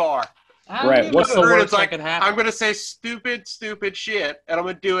own bar. Right. What's the worst that can happen? I'm going to say stupid shit, and I'm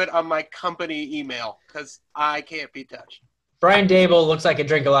going to do it on my company email because I can't be touched. Brian Dable looks like he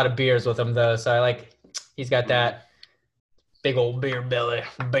drink a lot of beers with him, though, so he's got that big old beer belly,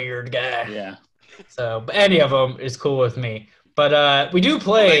 beard guy. Yeah. So, but any of them is cool with me. But we do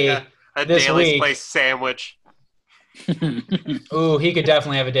play a this Daly's week. Place sandwich. Ooh, he could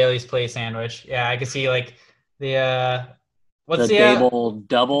definitely have a Daly's Place sandwich. Yeah, I could see like the what's the the Dable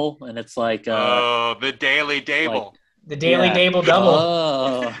double, and it's like the Daily Dable. the Daily Yeah. Dable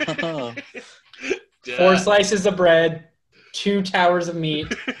double. Oh. 4 slices of bread, 2 towers of meat.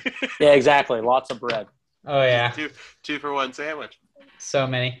 Yeah, exactly. Lots of bread. Oh yeah, two for one sandwich. so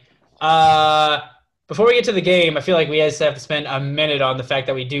many. Before we get to the game, I feel like we guys have to spend a minute on the fact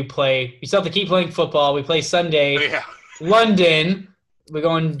that we do play. We still have to keep playing football. We play Sunday, Oh, yeah. London. We're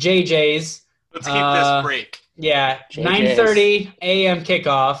going JJ's. Let's keep this break. Yeah, JJ's. 9:30 a.m.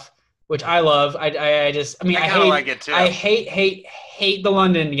 kickoff, which I love. I I hate like it too. I hate the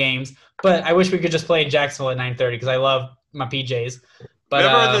London games, but I wish we could just play in Jacksonville at 9:30 because I love my PJs. But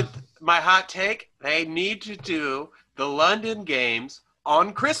Remember my hot take? They need to do the London games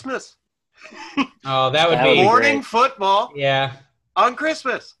on Christmas. oh, that would That would be be Morning great. football yeah. on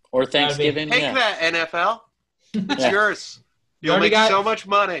Christmas. Or Thanksgiving. Take Yeah. that, NFL. It's Yeah. yours. You You'll already make got- so much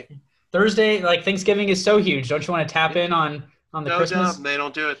money. Thursday, like Thanksgiving is so huge. Don't you want to tap in on the No Christmas? dumb. They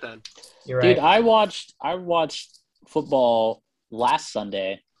don't do it then. You're right. Dude, I watched football last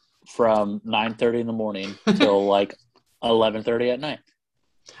Sunday from 9:30 in the morning till like 11:30 at night.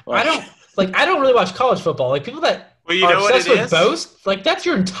 I don't really watch college football. Like people that Well, you are know what obsessed it with is? both, like that's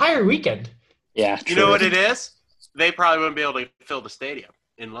your entire weekend. Yeah, You true. know what it is? They probably wouldn't be able to fill the stadium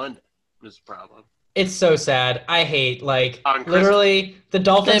in London. Is the problem. It's so sad. I hate like On Christmas- literally the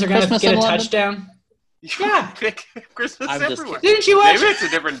Dolphins They are have going to Christmas get a in London? touchdown. Yeah. Christmas I'm just everywhere. Didn't you watch Maybe it's a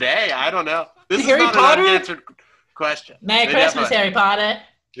different day. I don't know. This Harry is not Potter? an unanswered question. Merry They Christmas, definitely- Harry Potter.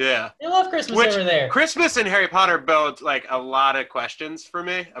 Yeah. They love Christmas Which- over there. Christmas and Harry Potter both like a lot of questions for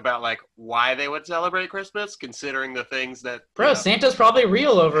me about like why they would celebrate Christmas, considering the things that Bro, you know, Santa's probably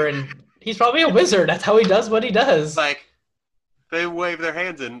real over and he's probably a wizard. That's how he does what he does. like they wave their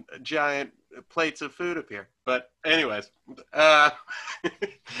hands and giant plates of food appear. But anyways,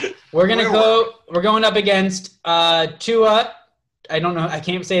 We're Where going up against Tua. I don't know. I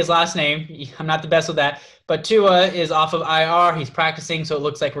can't say his last name. I'm not the best with that. But Tua is off of IR. He's practicing, so it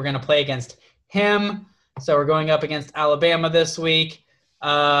looks like we're going to play against him. So we're going up against Alabama this week.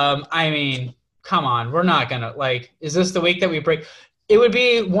 I mean, come on. We're not going to, like, is this the week that we break? It would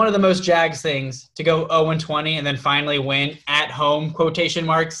be one of the most Jags things to go 0-20 and then finally win at home, quotation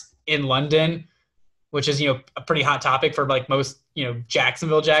marks, in London, which is, a pretty hot topic for, like, most,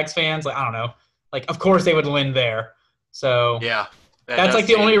 Jacksonville Jags fans. Like, I don't know. Like, of course they would win there. So yeah, that's like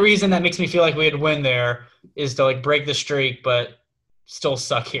the only reason that makes me feel like we'd win there is to like break the streak, but still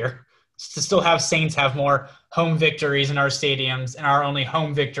suck here. To still have Saints have more home victories in our stadiums and our only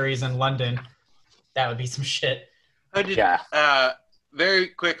home victories in London. That would be some shit. Yeah. Very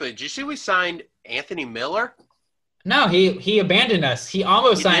quickly, did you see we signed Anthony Miller? No, he abandoned us. He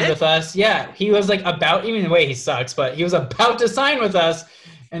almost He signed did? with us. Yeah, he was like about, even the way he sucks, but he was about to sign with us,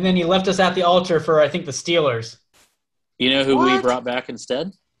 and then he left us at the altar for I think the Steelers. You know who we What? brought back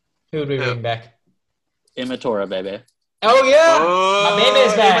instead? Who would we Who? bring back? Immatura, baby. Oh yeah, Oh, my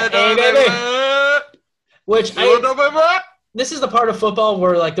baby's back. Hey baby. Which this is the part of football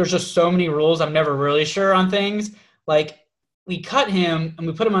where like there's just so many rules. I'm never really sure on things. Like we cut him and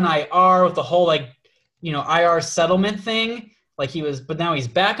we put him on IR with the whole like IR settlement thing. Like but now he's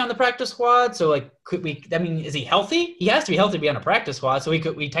back on the practice squad. So like could we? I mean, is he healthy? He has to be healthy to be on a practice squad. So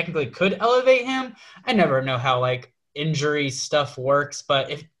we technically could elevate him. I never know how like injury stuff works, but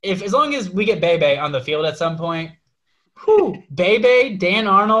if as long as we get Bebe on the field at some point, Bebe, Dan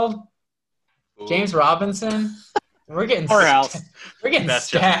Arnold, James Robinson, we're getting Powerhouse. we're getting That's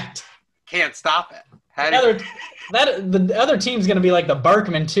stacked. Can't stop it. How do you- The other team's gonna be like the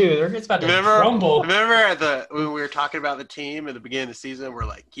Berkman too. It's about to crumble. Remember when we were talking about the team at the beginning of the season? We're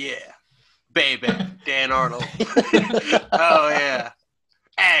like, yeah, baby, Dan Arnold. Oh yeah,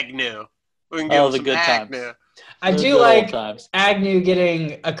 Agnew. We can give him The some good Agnew. times. I Those do good old like times. Agnew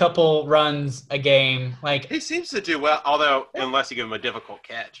getting a couple runs a game. Like He seems to do well, although unless you give him a difficult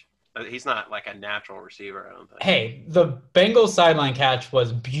catch, he's not like a natural receiver. I don't think. hey, the Bengals sideline catch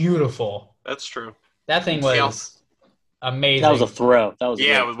was beautiful. That's true. That thing was amazing. That was a throw. That was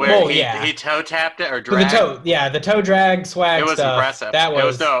Yeah, a it was good- where Oh, he, yeah. he toe tapped it or the dragged. toe drag swag It was stuff. impressive. That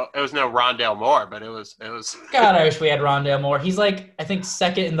was, it was no Rondale Moore, but it was. God, I wish we had Rondale Moore. He's like I think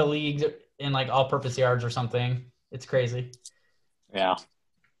second in the league in like all-purpose yards or something. It's crazy. Yeah.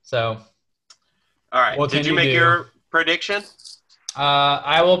 So All right. What Did can you you make do? your prediction?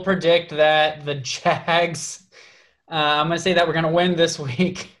 I will predict that the Jags. I'm gonna say that we're gonna win this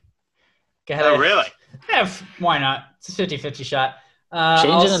week. Go ahead. Oh, really? Why not? It's a 50-50 shot.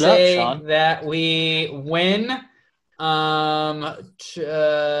 Changing I'll it up, say Sean. that we win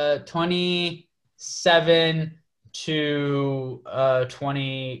 27-20. to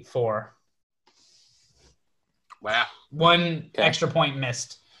 24. Wow. One extra point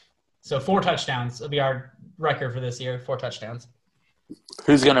missed. So 4 touchdowns will be our record for this year. 4 touchdowns.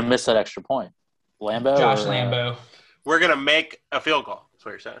 Who's going to miss that extra point? Lambeau? Josh Lambeau. We're going to make a field goal. That's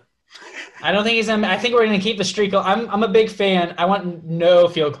what you're saying. I don't think he's going to – I think we're going to keep the streak. I'm a big fan. I want no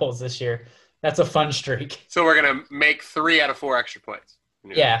field goals this year. That's a fun streak. So we're going to make 3 out of 4 extra points.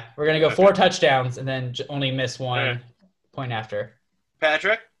 Yeah, we're going to go 4 touchdowns and then only miss 1 point after.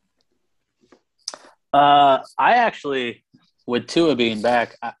 Patrick? I actually, with Tua being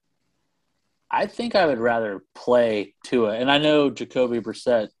back, I think I would rather play Tua. And I know Jacoby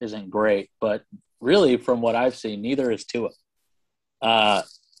Brissett isn't great, but really from what I've seen, neither is Tua.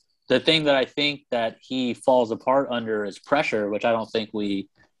 The thing that I think that he falls apart under is pressure, which I don't think we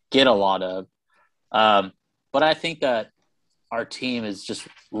get a lot of. But I think that our team is just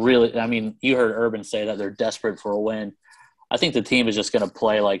really – I mean, you heard Urban say that they're desperate for a win. I think the team is just going to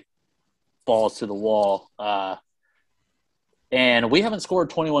play like balls to the wall. And we haven't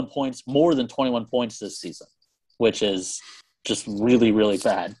scored more than 21 points this season, which is just really, really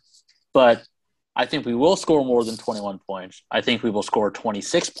bad. But I think we will score more than 21 points. I think we will score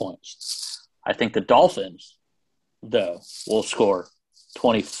 26 points. I think the Dolphins, though, will score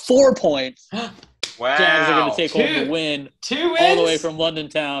 24 points. Wow. Jags are going to take home the win 2 wins? all the way from London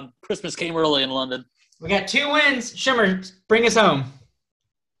town. Christmas came early in London. We got 2 wins. Shimmer, bring us home.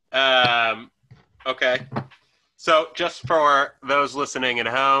 Okay. So just for those listening at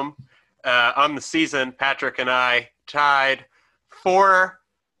home, on the season, Patrick and I tied 4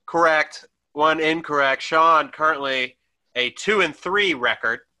 correct, 1 incorrect. Sean currently a 2-3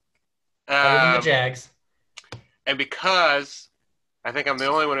 record. Better than the Jags. And because I think I'm the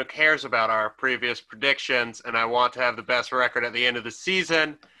only one who cares about our previous predictions and I want to have the best record at the end of the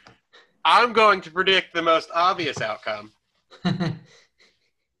season, I'm going to predict the most obvious outcome.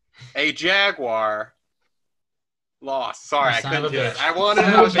 A Jaguar loss. Sorry, I couldn't do it. I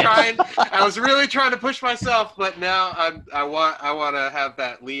was really trying to push myself, but now I want to have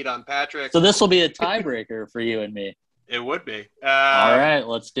that lead on Patrick. So this will be a tiebreaker for you and me. It would be. All right,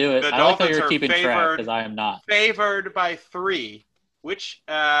 let's do it. The I like how Dolphins you're are keeping track because I am not. Favored by 3, which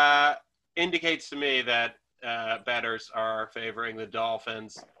indicates to me that bettors are favoring the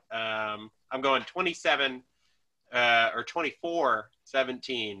Dolphins. I'm going 27 or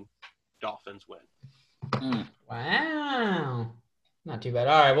 24-17. Dolphins win. Wow. Not too bad.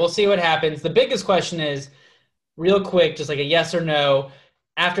 All right, we'll see what happens. The biggest question is, real quick, just like a yes or no.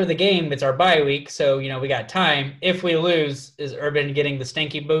 After the game, it's our bye week, so we got time. If we lose, is Urban getting the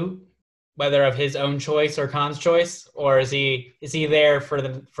stinky boot, whether of his own choice or Khan's choice, or is he there for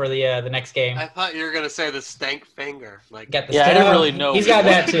the next game? I thought you were gonna say the stank finger. I didn't really know. He's got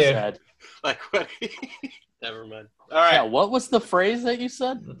that too. Like what? Never mind. All right. Yeah, what was the phrase that you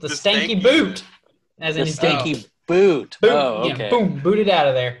said? The stanky boot. As in the stanky boot. Oh, okay. Yeah, boom, booted out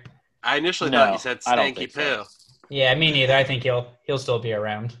of there. I initially thought you said stanky poo. So. Yeah, me neither. I think he'll still be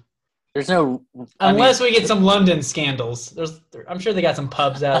around. There's no unless we get some London scandals. I'm sure they got some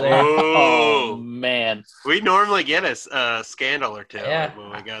pubs out there. Oh man, we normally get a scandal or two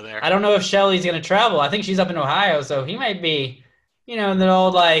when we go there. I don't know if Shelly's going to travel. I think she's up in Ohio, so he might be. The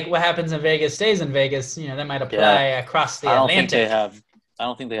old what happens in Vegas stays in Vegas. That might apply across the Atlantic. I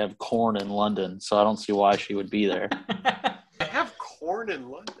don't think they have corn in London, so I don't see why she would be there. They have corn in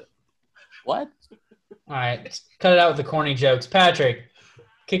London. What? All right, cut it out with the corny jokes. Patrick,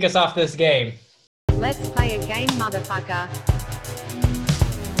 kick us off this game. Let's play a game, motherfucker.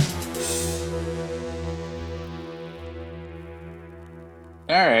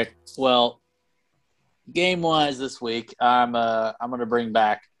 All right. Well, game-wise this week, I'm going to bring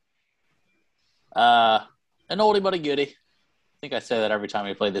back an oldie but a goodie. I think I say that every time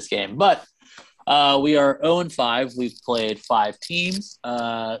we play this game. But we are 0-5. We've played 5 teams.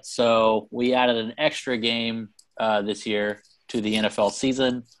 So we added an extra game this year to the NFL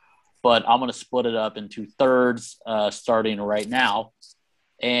season. But I'm going to split it up into thirds starting right now.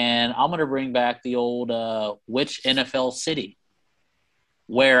 And I'm going to bring back the old which NFL city,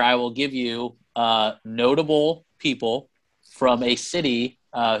 where I will give you notable people from a city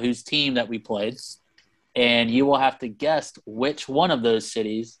whose team that we played. And you will have to guess which one of those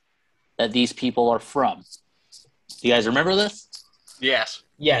cities that these people are from. Do you guys remember this? Yes.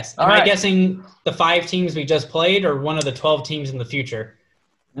 Yes. Am I guessing the 5 teams we just played or one of the 12 teams in the future?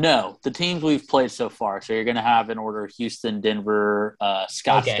 No, the teams we've played so far. So you're going to have in order Houston, Denver,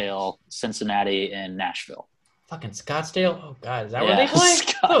 Scottsdale, Cincinnati, and Nashville. Fucking Scottsdale? Oh, God. Is that where they play?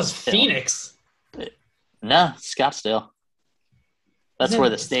 That was Phoenix. No, Scottsdale. That's where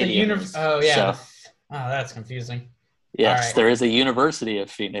the stadium is. Oh, yeah. So, Oh, that's confusing. Yes, right. there is a University of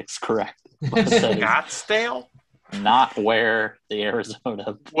Phoenix, correct. But that is Scottsdale? not where the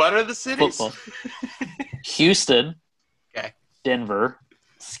Arizona What are the cities? football. Houston, Okay. Denver,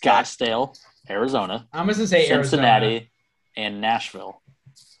 Scottsdale, Arizona, I'm just gonna say Cincinnati, Arizona. and Nashville.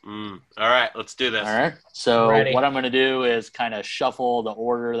 All right, let's do this. All right. So Ready. what I'm going to do is kind of shuffle the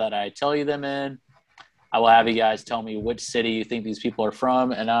order that I tell you them in. I will have you guys tell me which city you think these people are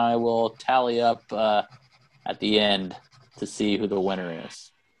from, and I will tally up at the end to see who the winner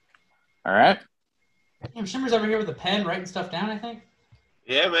is. All right. Damn, Shimmer's over here with a pen writing stuff down, I think.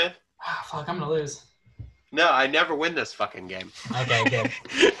 Yeah, man. Ah, fuck, I'm gonna lose. No, I never win this fucking game. Okay, good.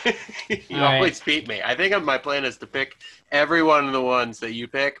 You All right. always beat me. I think my plan is to pick every one of the ones that you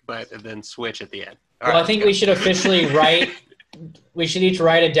pick, but then switch at the end. All Well, right, I think let's we should officially write. We should each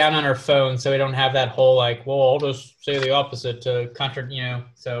write it down on our phone so we don't have that whole like, well, I'll just say the opposite to contra.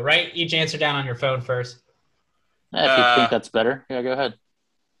 So write each answer down on your phone first If you think that's better, yeah, go ahead.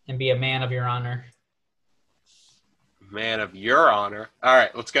 and be a man of your honor. go. Man of your honor. All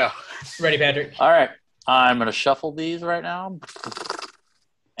right, let's go. Ready, Patrick? All right. I'm going to shuffle these right now.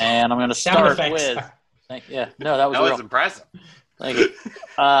 And I'm going to Sound start effects. with – yeah, no, that was That real. was impressive. Thank you.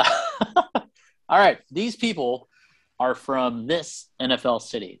 All right. These people are from this NFL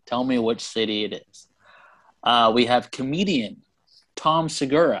city. Tell me which city it is. We have comedian Tom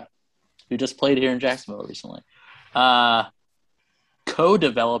Segura, who just played here in Jacksonville recently.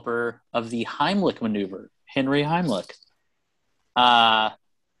 Co-developer of the Heimlich maneuver, Henry Heimlich.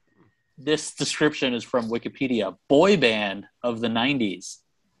 This description is from Wikipedia. Boy band of the 90s,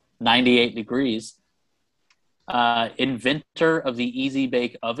 98 Degrees. Inventor of the Easy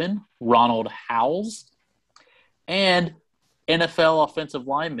Bake Oven, Ronald Howells. And NFL offensive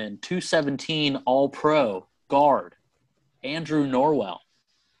lineman, 217 All-Pro guard, Andrew Norwell.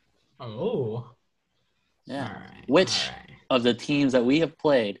 Oh. Yeah. All right. Which all right. of the teams that we have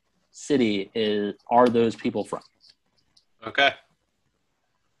played, city are those people from? Okay.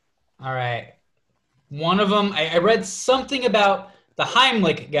 All right. One of them, I read something about the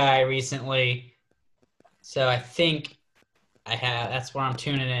Heimlich guy recently, so I think that's where I'm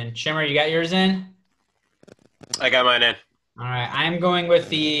tuning in. Shimmer, you got yours in? I got mine in. All right. I'm going with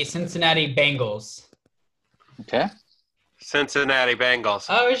the Cincinnati Bengals. Okay. Cincinnati Bengals.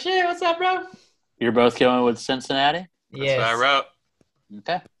 Oh, shit. What's up, bro? You're both going with Cincinnati? That's Yes. what I wrote.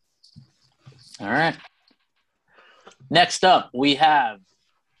 Okay. All right. Next up, we have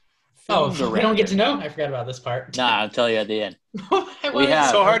Oh, film we don't get director. to know? I forgot about this part. Nah, I'll tell you at the end. We have-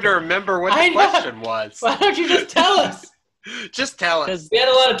 It's so hard to remember what I the know. question was. Why don't you just tell us? Just tell us. Because We had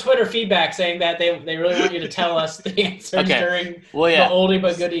a lot of Twitter feedback saying that they really want you to tell us the answers Okay. during well, yeah, the oldie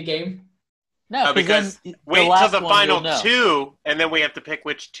but goodie game. no, because then Wait till last the one final you'll know. two, and then we have to pick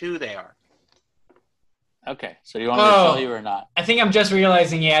which two they are. Okay, so you want me to Oh. tell you or not? I think I'm just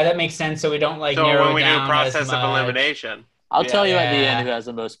realizing, yeah, that makes sense. So we don't like So narrow when we it do down process as of much. elimination, I'll tell you at the Yeah. end who has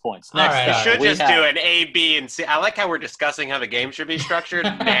the most points. All Next right. we up, should we just have, do an A, B, and C. I like how we're discussing how the game should be structured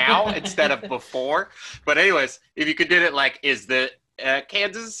now instead of before. But anyways, if you could do it like, is the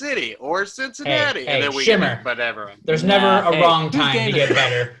Kansas City or Cincinnati, Hey, and then we Shimmer. can, whatever. There's Nah, never a hey, wrong whose time to game get is-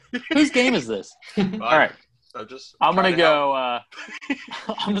 better. whose game is this? All right, I'm gonna go.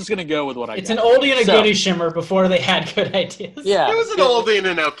 I'm just gonna go with what I It's got. an oldie and a So- goodie, Shimmer, before they had good ideas. Yeah, It was an oldie and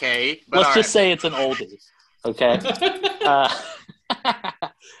an okay. But let's all just say it's an oldie. Okay.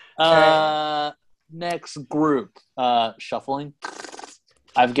 Next group, shuffling.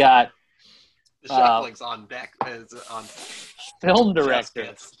 I've got the shuffling's on deck. Is on film director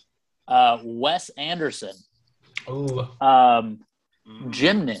Just Wes Anderson, Ooh.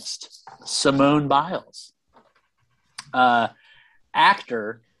 gymnast Simone Biles,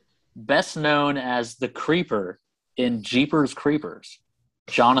 actor best known as the Creeper in Jeepers Creepers,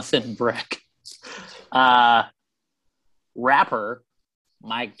 Jonathan Brick, rapper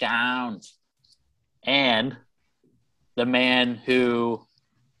Mike Downs, and the man who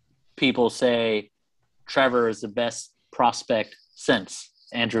people say Trevor is the best prospect since,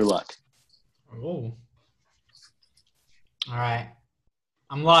 Andrew Luck. Ooh. All right.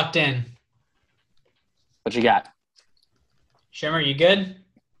 I'm locked in. What you got? Shimmer, you good?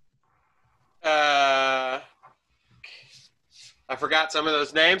 I forgot some of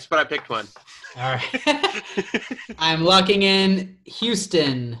those names, but I picked one. All right. I'm locking in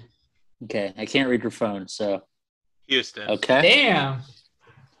Houston. Okay, I can't read your phone, so Houston. okay. Damn.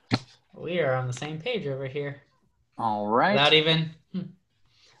 We are on the same page over here. All right. Without even.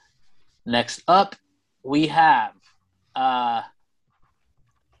 Next up, we have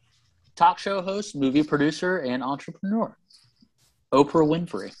talk show host, movie producer, and entrepreneur, Oprah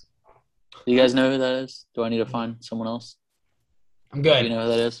Winfrey. Do you guys know who that is? Do I need to find someone else? I'm good. Do you know who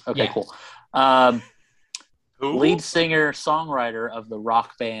that is? Okay, Yeah. cool. Who? Lead singer, songwriter of the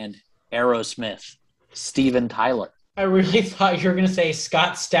rock band Aerosmith, Steven Tyler. I really thought you were going to say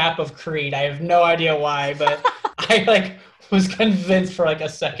Scott Stapp of Creed. I have no idea why, but I was convinced for a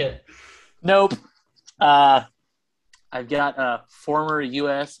second. Nope. I've got a former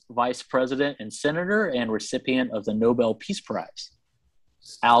U.S. Vice President and Senator and recipient of the Nobel Peace Prize,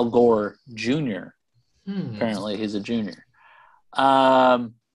 Al Gore Jr. Apparently, he's a junior.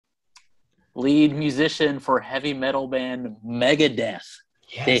 Lead musician for heavy metal band Megadeth,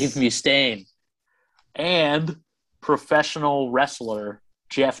 Yes. Dave Mustaine, and professional wrestler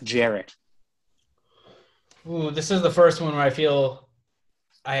Jeff Jarrett. Ooh, this is the first one where I feel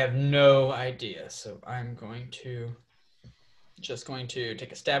I have no idea, so I'm going to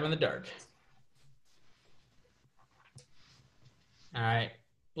take a stab in the dark. All right,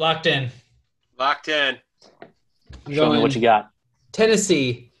 locked in. Locked in. I'm Show me going what you got.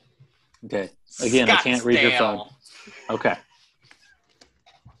 Tennessee. Okay. Again, I can't read your phone. Scottsdale. Okay.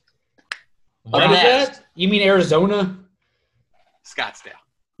 What Up is next. that? You mean Arizona? Scottsdale.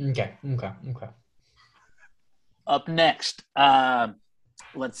 Okay. Up next,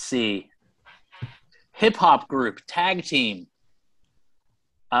 let's see. Hip hop group, tag team,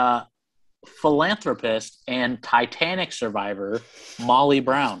 philanthropist and Titanic survivor Molly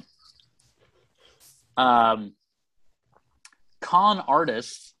Brown. Con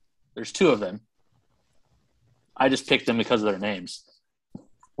artists, there's two of them. I just picked them because of their names.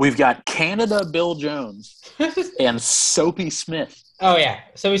 We've got Canada Bill Jones and Soapy Smith. Oh yeah,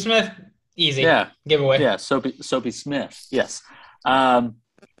 Soapy Smith, easy. Yeah. Giveaway. Yeah, Soapy Smith. Yes.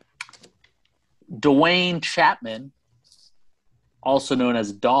 Dwayne Chapman, also known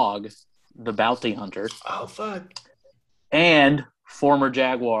as Dog, the bounty hunter, Oh fuck. and former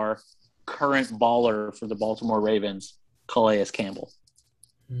Jaguar, current baller for the Baltimore Ravens, Calais Campbell.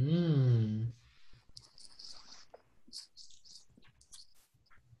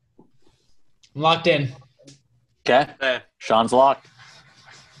 I'm locked in. Okay. Hey, Sean's locked.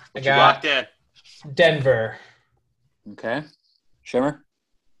 I you got locked in. Denver. Okay. Shimmer.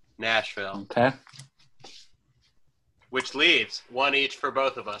 Nashville. Okay. Which leaves one each for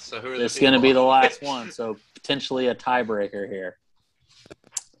both of us. So who are This is the going to be the people? last one, so potentially a tiebreaker here.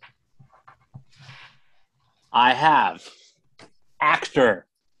 I have actor,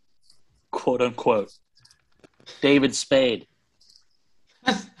 quote unquote, David Spade.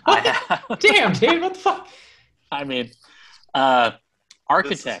 I have, Damn, dude, what the fuck? I mean,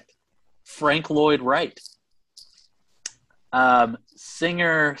 architect, Frank Lloyd Wright.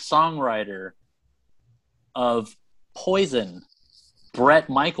 Singer, songwriter of Poison, Bret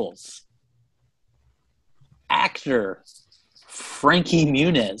Michaels. Actor, Frankie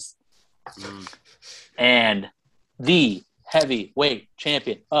Muniz. And the heavyweight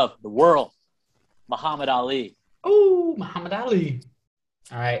champion of the world, Muhammad Ali. Oh, Muhammad Ali.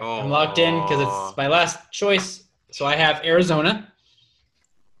 All right, I'm locked in because it's my last choice. So I have Arizona.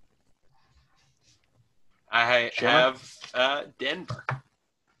 I Shimmer? have Denver,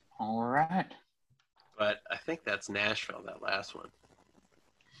 All right. but I think that's Nashville. That last one.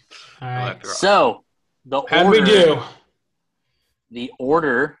 All I'll have right. to roll. So the How do we do? The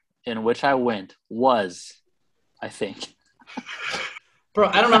order in which I went was, I think, Bro,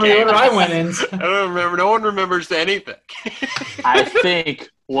 I don't remember the order I went in. I don't remember. No one remembers anything. I think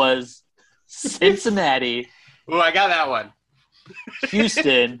was Cincinnati, Oh, I got that one.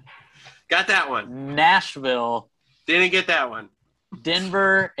 Houston, Got that one. Nashville, Didn't get that one.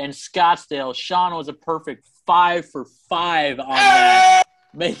 Denver, and Scottsdale. Sean was a perfect 5 for 5 on that,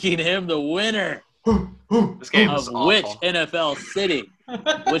 making him the winner This game of was awful. which NFL city,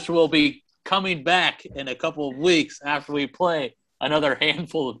 which will be coming back in a couple of weeks after we play another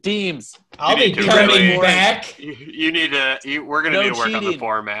handful of teams. I'll be need to coming really- back. You need to. We're going to No need to work on the cheating.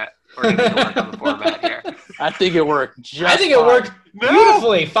 format. We're going to need to work on the format here. I think it worked just I think it fine. worked No.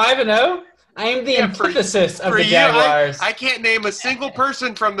 beautifully. 5-0. I am the Yeah, for- antithesis of For the you, Jaguars. I can't name a single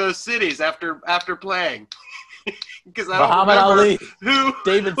person from those cities after playing. Because I don't Muhammad remember Ali, who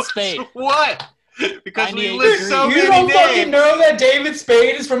David Spade. What? Because we 98 list so you many don't names. fucking know that David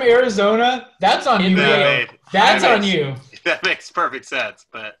Spade is from Arizona? That's on you, That bro. made- That's that on makes- you. That makes perfect sense,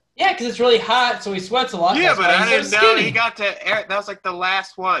 but Yeah, because it's really hot, so he sweats a lot. yeah, That's but why I he's didn't so know skinny. he got to air. That was like the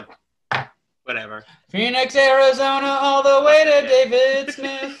last one. Whatever. Phoenix, Arizona, all the way to David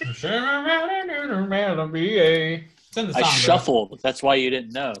Smith. It's in the song, I bro. shuffled. That's why you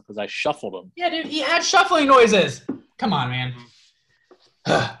didn't know, because I shuffled them. Yeah, dude, he had shuffling noises. Come on, man.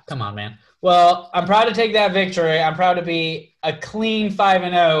 Come on, man. Well, I'm proud to take that victory. I'm proud to be a clean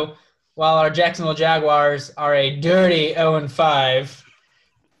 5-0. while our Jacksonville Jaguars are a dirty 0-5,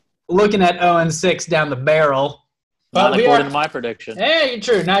 looking at 0-6 down the barrel. Not according to my prediction. Yeah,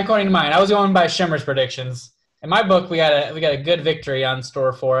 true. Not according to mine. I was going by Shimmer's predictions. In my book, we got a good victory on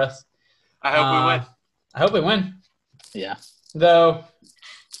store for us. I hope we win. I hope we win. Yeah. Though,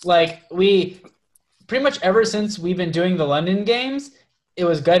 we pretty much ever since we've been doing the London games, it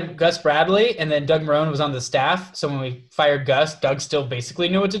was Gus Bradley, and then Doug Marrone was on the staff. So when we fired Gus, Doug still basically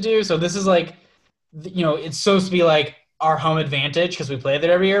knew what to do. So this is it's supposed to be like our home advantage because we play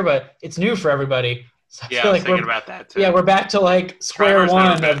there every year, but it's new for everybody. So I was thinking about that too. Yeah, we're back to square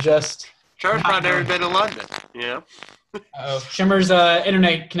one of just. Trevor's probably never been to London. Shimmer's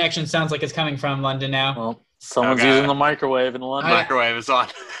internet connection sounds like it's coming from London now. Well, someone's using the microwave in London. Microwave is on.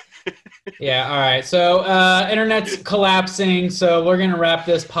 Yeah, all right. So internet's collapsing, so we're going to wrap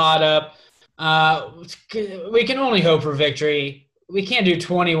this pod up. We can only hope for victory. We can't do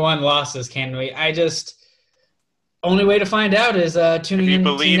 21 losses, can we? Only way to find out is tuning in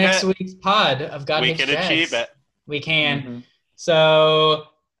to next week's pod of God Hates Jags. We can achieve it. We can. Mm-hmm. So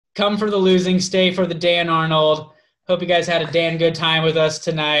come for the losing, stay for the Dan Arnold. Hope you guys had a damn good time with us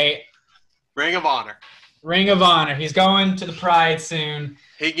tonight. Ring of Honor. Ring of Honor. He's going to the Pride soon.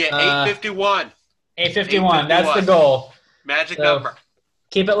 He get 851. 851. That's the goal. Magic number.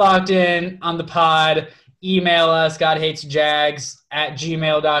 Keep it locked in on the pod. Email us,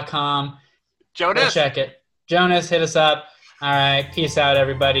 godhatesjags@gmail.com. Jonas. We'll check it. Jonas, hit us up. All right. Peace out,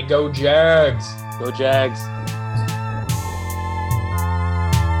 everybody. Go Jags. Go Jags.